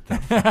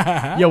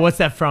fuck? Yo, what's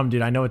that from,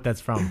 dude? I know what that's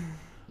from.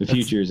 The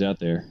future is out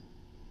there.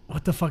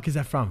 What the fuck is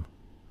that from?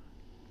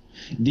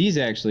 These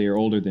actually are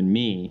older than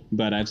me,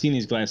 but I've seen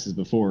these glasses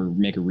before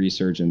make a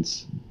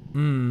resurgence.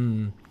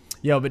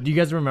 Yo, but do you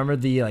guys remember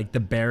the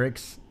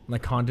barracks,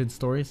 haunted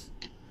stories?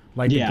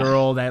 The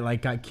girl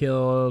that got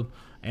killed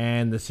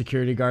and the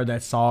security guard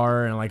that saw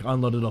her and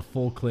unloaded a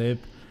full clip.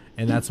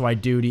 And that's why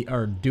Duty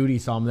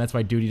saw him. That's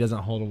why Duty doesn't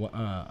hold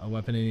a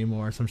weapon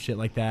anymore, or some shit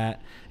like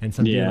that. And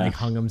some dude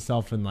hung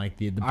himself in the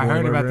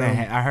boiler room.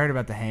 I heard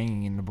about the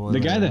hanging in the boiler.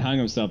 The guy that hung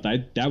himself,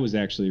 that was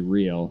actually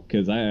real,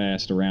 because I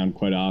asked around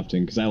quite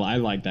often because I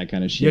like that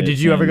kind of shit. Yeah, did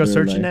you ever go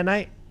searching that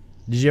night?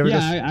 Did you ever?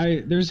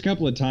 Yeah, there's a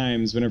couple of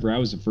times whenever I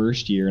was the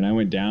first year and I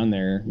went down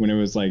there when it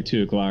was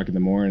 2:00 in the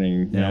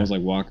morning and I was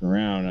walking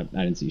around.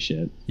 I didn't see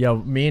shit. Yo,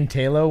 me and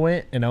Taylor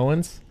went, and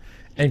Owens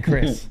and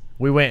Chris.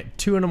 We went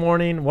 2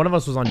 a.m. One of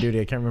us was on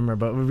duty. I can't remember,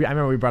 but I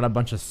remember we brought a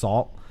bunch of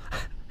salt,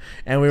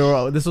 and we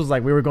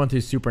were going through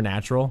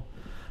Supernatural,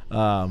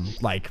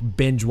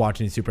 binge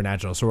watching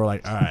Supernatural. So we're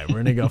like, all right, we're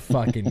gonna go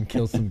fucking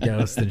kill some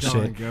ghosts and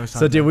shit.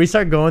 So dude, we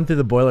start going through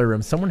the boiler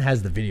room. Someone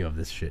has the video of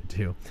this shit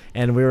too,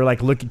 and we were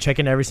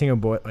checking every single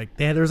boiler.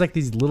 There was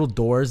these little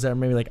doors that are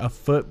maybe a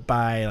foot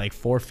by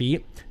 4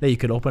 feet that you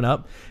could open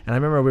up. And I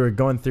remember we were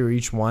going through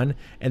each one,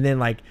 and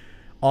then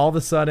all of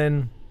a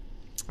sudden,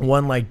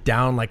 one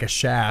down a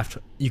shaft,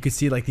 you could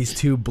see these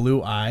 2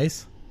 blue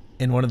eyes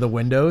in one of the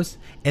windows,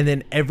 and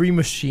then every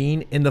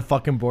machine in the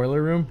fucking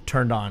boiler room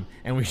turned on,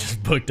 and we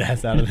just booked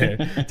ass out of there.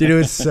 Dude, it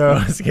was so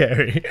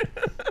scary.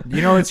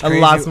 It's crazy. I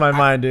lost my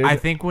mind, dude. I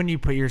think when you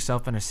put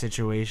yourself in a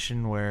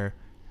situation where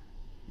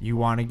you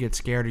want to get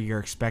scared or you're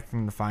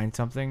expecting to find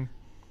something,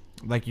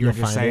 like you were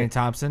just saying,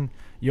 Thompson,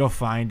 you'll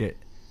find it.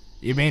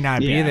 It may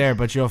not be there,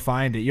 but you'll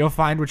find it. You'll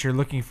find what you're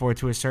looking for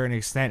to a certain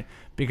extent.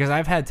 Because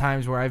I've had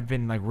times where I've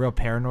been real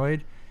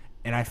paranoid,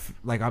 and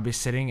I'll be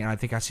sitting and I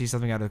think I see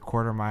something out of the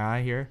corner of my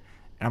eye here,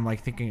 and I'm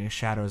thinking a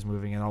shadow is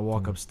moving, and I'll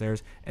walk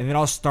upstairs, and then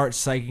I'll start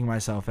psyching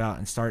myself out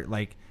and start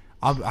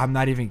I'm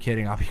not even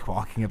kidding. I'll be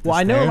walking up the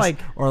stairs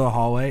or the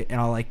hallway, and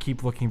I'll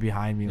keep looking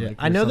behind me. Yeah.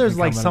 I know there's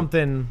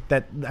something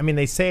that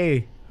they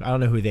say, I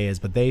don't know who they is,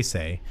 but they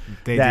say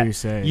do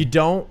say you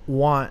don't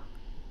want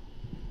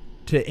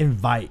to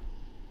invite,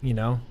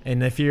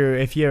 and if you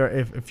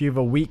have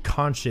a weak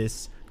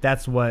conscience,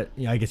 that's what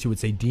I guess you would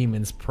say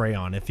demons prey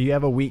on. If you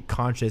have a weak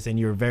conscience and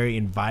you're very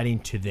inviting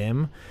to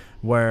them,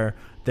 where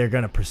they're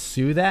going to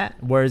pursue that.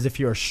 Whereas if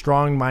you're a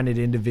strong-minded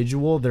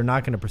individual, they're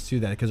not going to pursue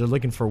that because they're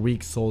looking for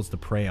weak souls to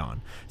prey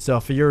on. So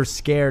if you're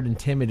scared and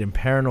timid and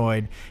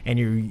paranoid and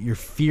you're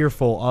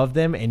fearful of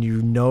them and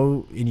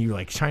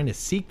you're trying to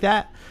seek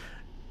that,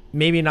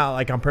 maybe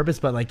not on purpose,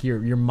 but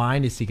your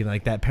mind is seeking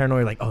that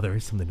paranoia, oh, there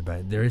is something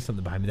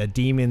behind me. That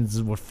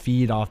demons will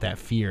feed off that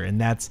fear,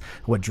 and that's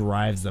what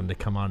drives them to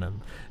come on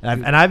them.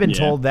 And I've been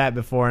told that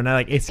before, and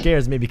it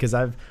scares me because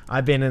I've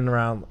been in and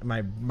around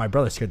my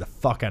brother scared the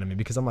fuck out of me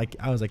because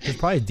I was like, there's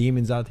probably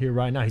demons out here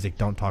right now. He's like,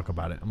 don't talk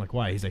about it. I'm like,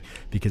 why? He's like,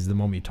 because the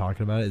moment you're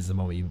talking about it is the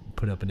moment you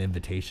put up an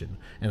invitation.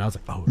 And I was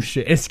like, oh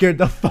shit, it scared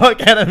the fuck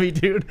out of me,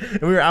 dude.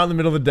 And we were out in the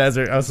middle of the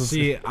desert. I was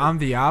See, I'm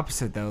the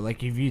opposite though.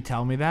 If you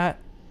tell me that,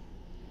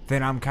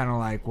 then I'm kind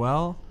of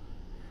well,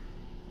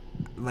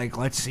 like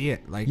let's see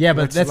it. Like Yeah,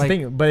 but let's, that's like, the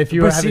thing. But if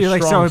you but have see, a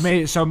like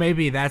strong, so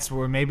maybe that's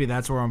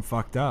where I'm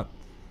fucked up.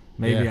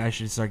 Maybe Yeah. I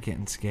should start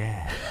getting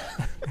scared.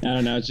 I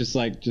don't know. It's just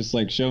like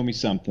show me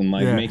something.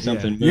 Like Yeah. make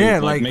something move. Yeah,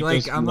 like like- make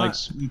like, those, I'm like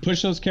not-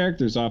 push those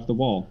characters off the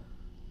wall.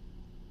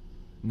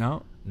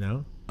 No.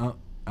 no. Oh.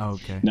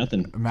 Okay.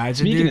 Nothing. Imagine,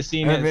 Speaking dude, of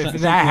seeing if it,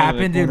 something that out of the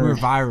happened, dude, corner. we're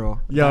viral.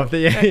 Yo, if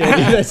they,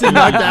 that's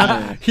knocked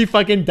out, he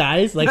fucking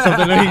dies. Like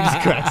something like he just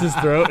cracks his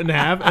throat in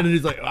half, and then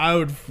he's like, I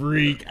would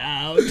freak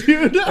out,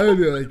 dude. I would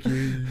be like,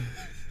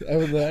 I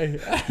would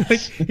like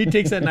he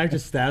takes that knife,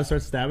 just starts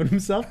stabbing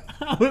himself.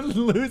 I would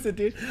lose it,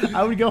 dude.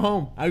 I would go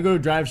home. I would go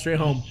drive straight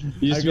home.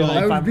 You just I'd be go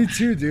like- like I would be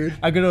too, dude.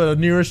 I go to the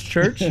nearest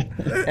church,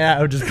 and I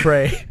would just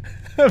pray.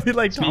 I'd be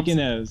like, Speaking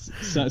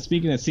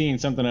of seeing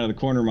something out of the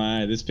corner of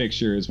my eye, this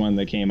picture is one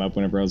that came up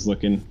whenever I was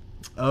looking.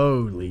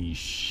 holy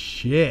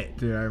shit,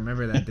 dude! I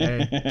remember that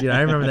day. Dude,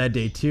 I remember that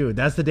day too.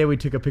 That's the day we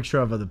took a picture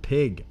of the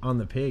pig on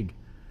the pig.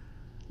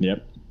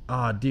 Yep.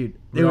 Oh, dude,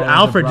 We're all the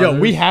Alfred, yo,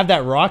 brothers. we have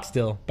that rock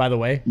still, by the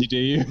way. Do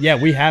you?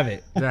 Yeah, we have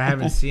it. I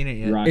haven't seen it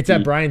yet. Rocky. It's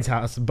at Brian's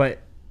house, but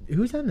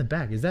who's that in the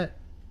back? Is that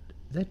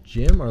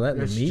Jim or that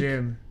That's Lamique?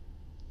 Jim.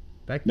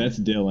 Back there? That's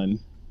Dylan.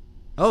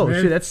 Oh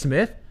Smith. shit, that's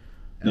Smith.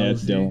 Yeah,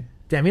 it's Dylan.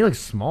 Damn, he looks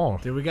small.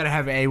 Dude, we gotta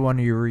have A1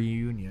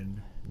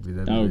 reunion. Dude,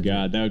 that'd be Oh legit.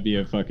 god, that would be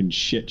a fucking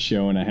shit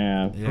show and a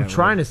half. Yeah, I'm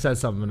trying to set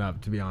something up,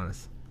 to be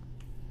honest.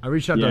 I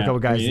reached out to a couple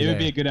guys it would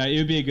be today. it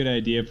would be a good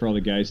idea for all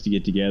the guys to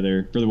get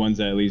together, for the ones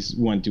that at least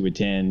want to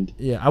attend.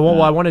 Yeah, I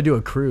want to do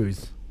a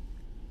cruise.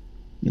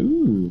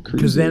 Ooh,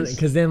 Because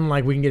cruises. then,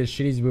 like, we can get as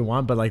shitty as we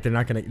want, but like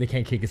they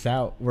can't kick us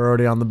out. We're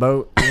already on the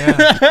boat.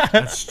 Yeah,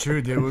 that's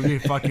true, dude. We'd be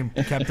fucking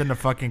kept in the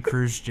fucking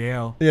cruise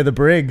jail. Yeah, the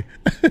brig.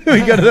 We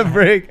go to the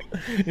brig.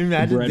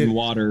 Imagine, bread dude. and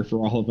water for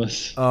all of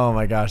us. Oh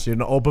my gosh, dude!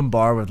 An open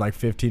bar with like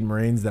 15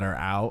 Marines that are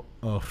out.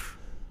 Oh,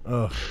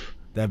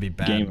 that'd be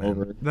bad. Game man.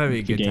 over. That'd be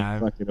a The good game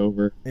time. fucking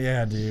over.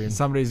 Yeah, dude.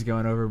 Somebody's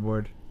going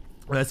overboard.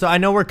 So I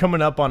know we're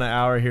coming up on an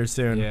hour here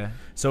soon. Yeah.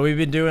 So we've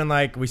been doing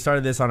we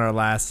started this on our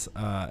last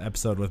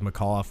episode with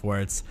McAuliffe, where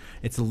it's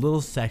a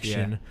little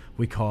section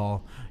we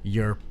call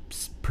your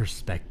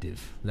perspective.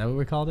 Is that what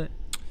we called it?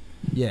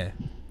 Yeah.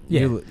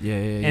 Yeah. Yeah.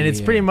 And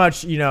it's pretty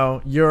much,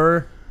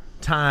 your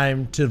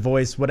time to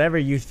voice whatever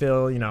you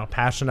feel,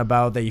 passionate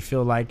about, that you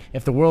feel like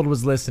if the world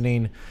was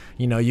listening,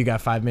 you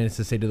got 5 minutes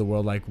to say to the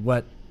world, like,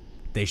 what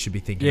they should be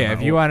thinking Yeah, about.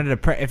 if you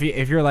wanted to,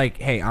 if you're like,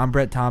 hey, I'm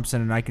Brett Thompson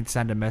and I can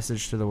send a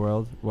message to the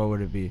world, what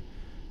would it be?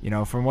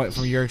 From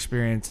your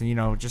experience,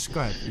 and just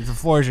go ahead. The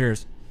floor is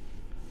yours.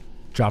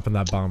 Dropping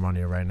that bomb on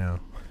you right now.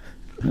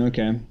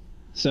 Okay.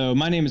 So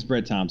my name is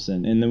Brett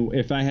Thompson, and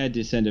if I had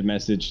to send a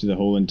message to the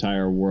whole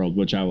entire world,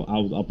 which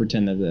I'll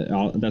pretend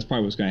that's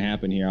probably what's going to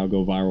happen here. I'll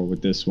go viral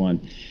with this one.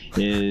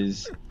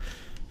 Is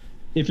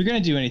if you're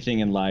going to do anything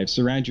in life,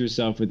 surround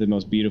yourself with the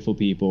most beautiful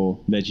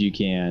people that you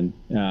can,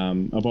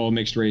 of all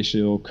mixed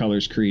racial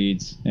colors,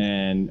 creeds,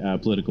 and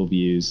political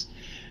views.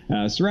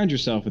 Surround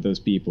yourself with those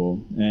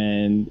people,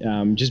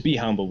 and just be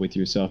humble with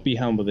yourself. Be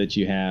humble that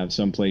you have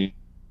some place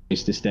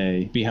to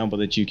stay. Be humble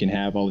that you can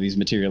have all these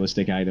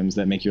materialistic items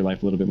that make your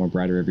life a little bit more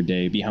brighter every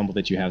day. Be humble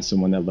that you have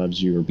someone that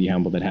loves you, or be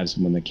humble that have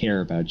someone that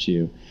care about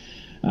you.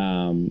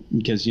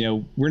 Because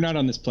we're not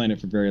on this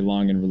planet for very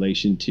long in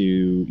relation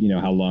to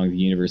how long the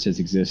universe has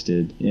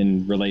existed.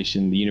 In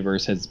relation, the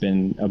universe has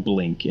been a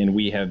blink, and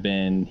we have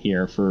been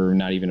here for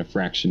not even a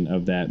fraction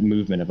of that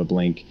movement of a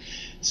blink.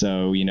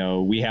 So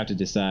we have to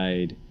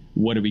decide,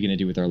 what are we going to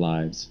do with our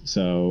lives?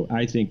 So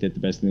I think that the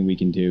best thing we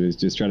can do is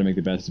just try to make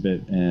the best of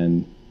it,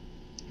 and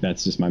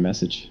that's just my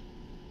message.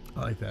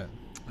 I like that.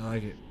 I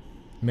like it.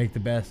 Make the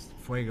best.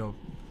 Fuego.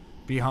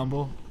 Be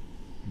humble.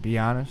 Be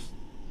honest.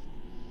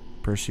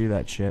 Pursue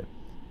that shit.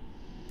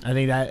 I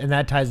think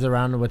that ties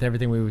around with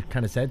everything we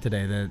kind of said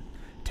today, that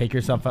take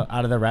yourself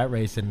out of the rat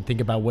race and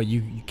think about what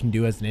you can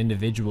do as an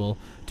individual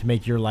to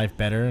make your life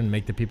better and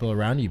make the people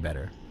around you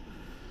better.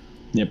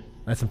 Yep.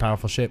 That's some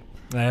powerful shit.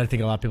 I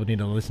think a lot of people need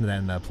to listen to that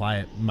and apply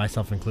it,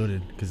 myself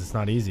included, because it's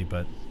not easy,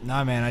 but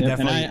Nah, man, I Yep.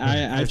 definitely. And I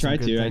have some try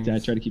good to. I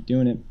things. try to keep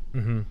doing it.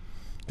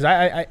 because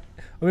I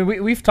mean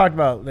we've talked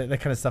about that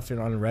kind of stuff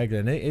on a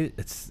regular, and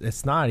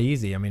it's not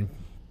easy. I mean,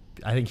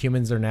 I think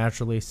humans are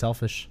naturally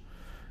selfish,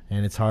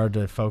 and it's hard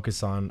to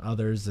focus on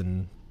others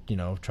and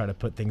try to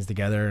put things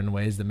together in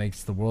ways that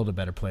makes the world a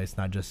better place,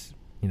 not just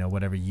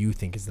whatever you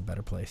think is the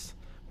better place.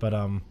 But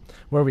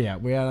where are we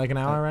at? We at like an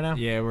hour right now?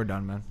 Yeah, we're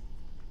done, man.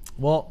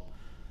 Well,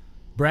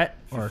 Brett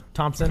or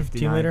Thompson, 59.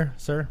 team leader,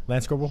 sir,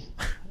 Lance Corporal.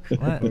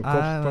 What?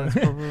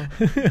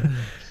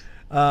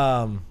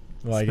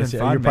 Well, I It's guess been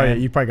fun, man.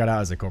 you probably got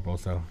out as a corporal,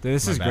 so Dude,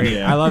 this my is bad. great.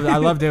 Yeah. I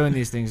love doing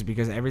these things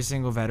because every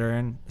single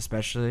veteran,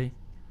 especially,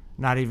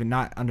 not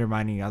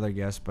undermining other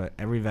guests, but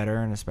every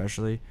veteran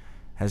especially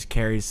has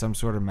carried some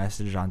sort of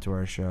message onto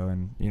our show,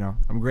 and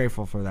I'm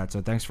grateful for that.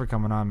 So thanks for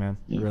coming on, man.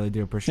 I really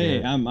do appreciate Hey,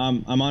 it.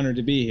 I'm honored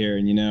to be here,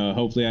 and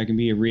hopefully I can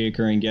be a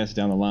reoccurring guest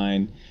down the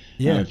line.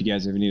 Yeah. If you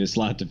guys ever need a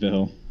slot to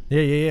fill.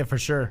 Yeah, for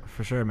sure.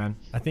 For sure, man.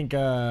 I think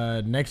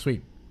next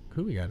week,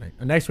 who we got next?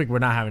 Next week we're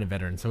not having a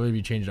veteran, so we'll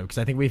be changed up because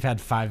I think we've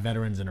had 5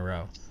 veterans in a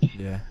row.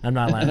 Yeah. I'm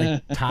not lying.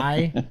 Like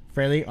Ty,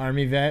 Fraley,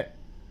 Army vet,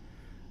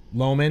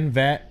 Loman,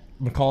 vet.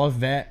 McAuliffe,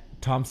 vet.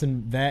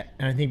 Thompson, vet.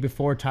 And I think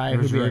before Ty,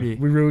 was Rudy.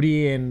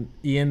 Rudy and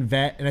Ian,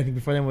 vet. And I think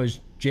before them was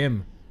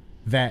Jim,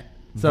 vet.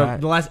 So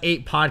Vet. the last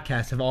 8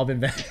 podcasts have all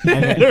been vet.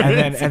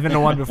 and then the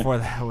one before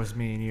that was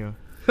me and you.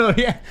 Oh,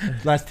 yeah.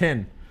 Last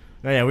 10.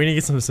 Oh, yeah, we need to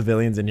get some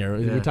civilians in here.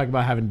 Yeah. We talk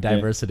about having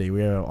diversity.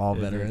 We are all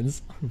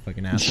veterans.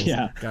 Fucking assholes.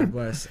 Yeah. God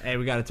bless. Hey,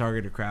 we got to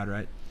target a crowd,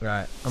 right?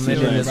 Right. I'm See you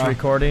ending later, this bro.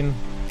 recording.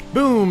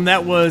 Boom.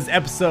 That was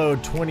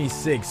episode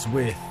 26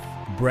 with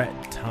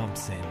Brett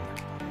Thompson.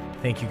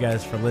 Thank you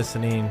guys for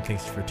listening.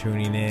 Thanks for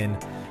tuning in.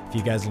 If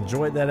you guys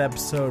enjoyed that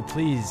episode,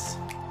 please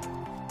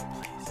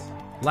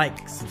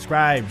like,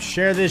 subscribe,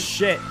 share this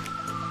shit.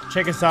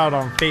 Check us out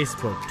on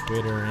Facebook,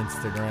 Twitter,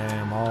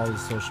 Instagram, all the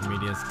social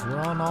medias. We're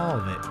on all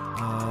of it.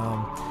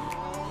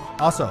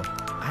 Also,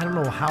 I don't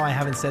know how I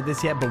haven't said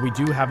this yet, but we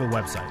do have a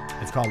website.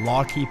 It's called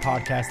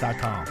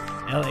LAWKIPodcast.com.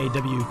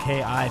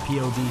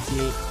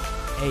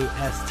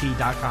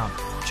 LAWKIPODCAST.com.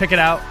 Check it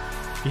out.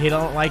 If you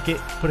don't like it,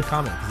 put a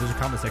comment, because there's a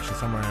comment section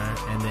somewhere,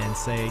 and then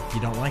say you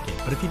don't like it.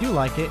 But if you do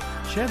like it,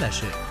 share that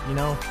shit. You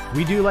know,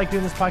 we do like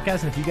doing this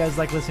podcast, and if you guys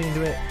like listening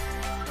to it,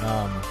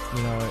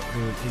 you know,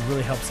 it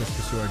really helps us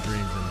pursue our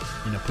dreams and,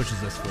 you know,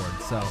 pushes us forward.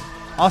 So,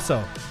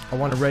 also, I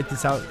want to write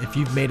this out. If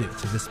you've made it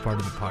to this part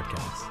of the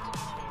podcast,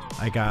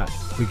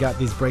 we got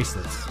these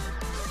bracelets.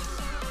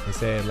 They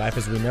say "Life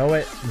as We Know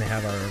It," and they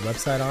have our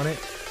website on it.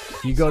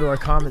 You go to our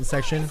comment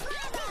section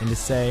and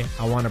just say,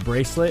 "I want a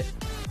bracelet."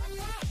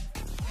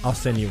 I'll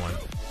send you one.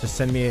 Just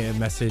send me a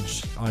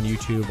message on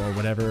YouTube or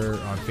whatever,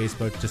 on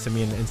Facebook. Just send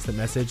me an instant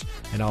message,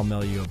 and I'll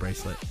mail you a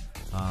bracelet.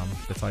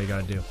 That's all you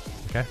gotta do.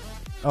 Okay.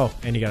 Oh,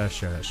 and you gotta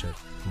share that shit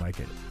and like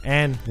it.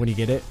 And when you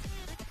get it,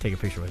 take a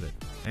picture with it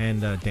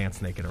and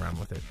dance naked around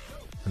with it,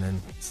 and then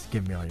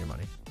give me all your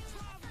money.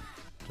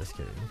 Just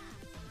kidding.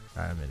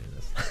 I'm into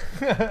this.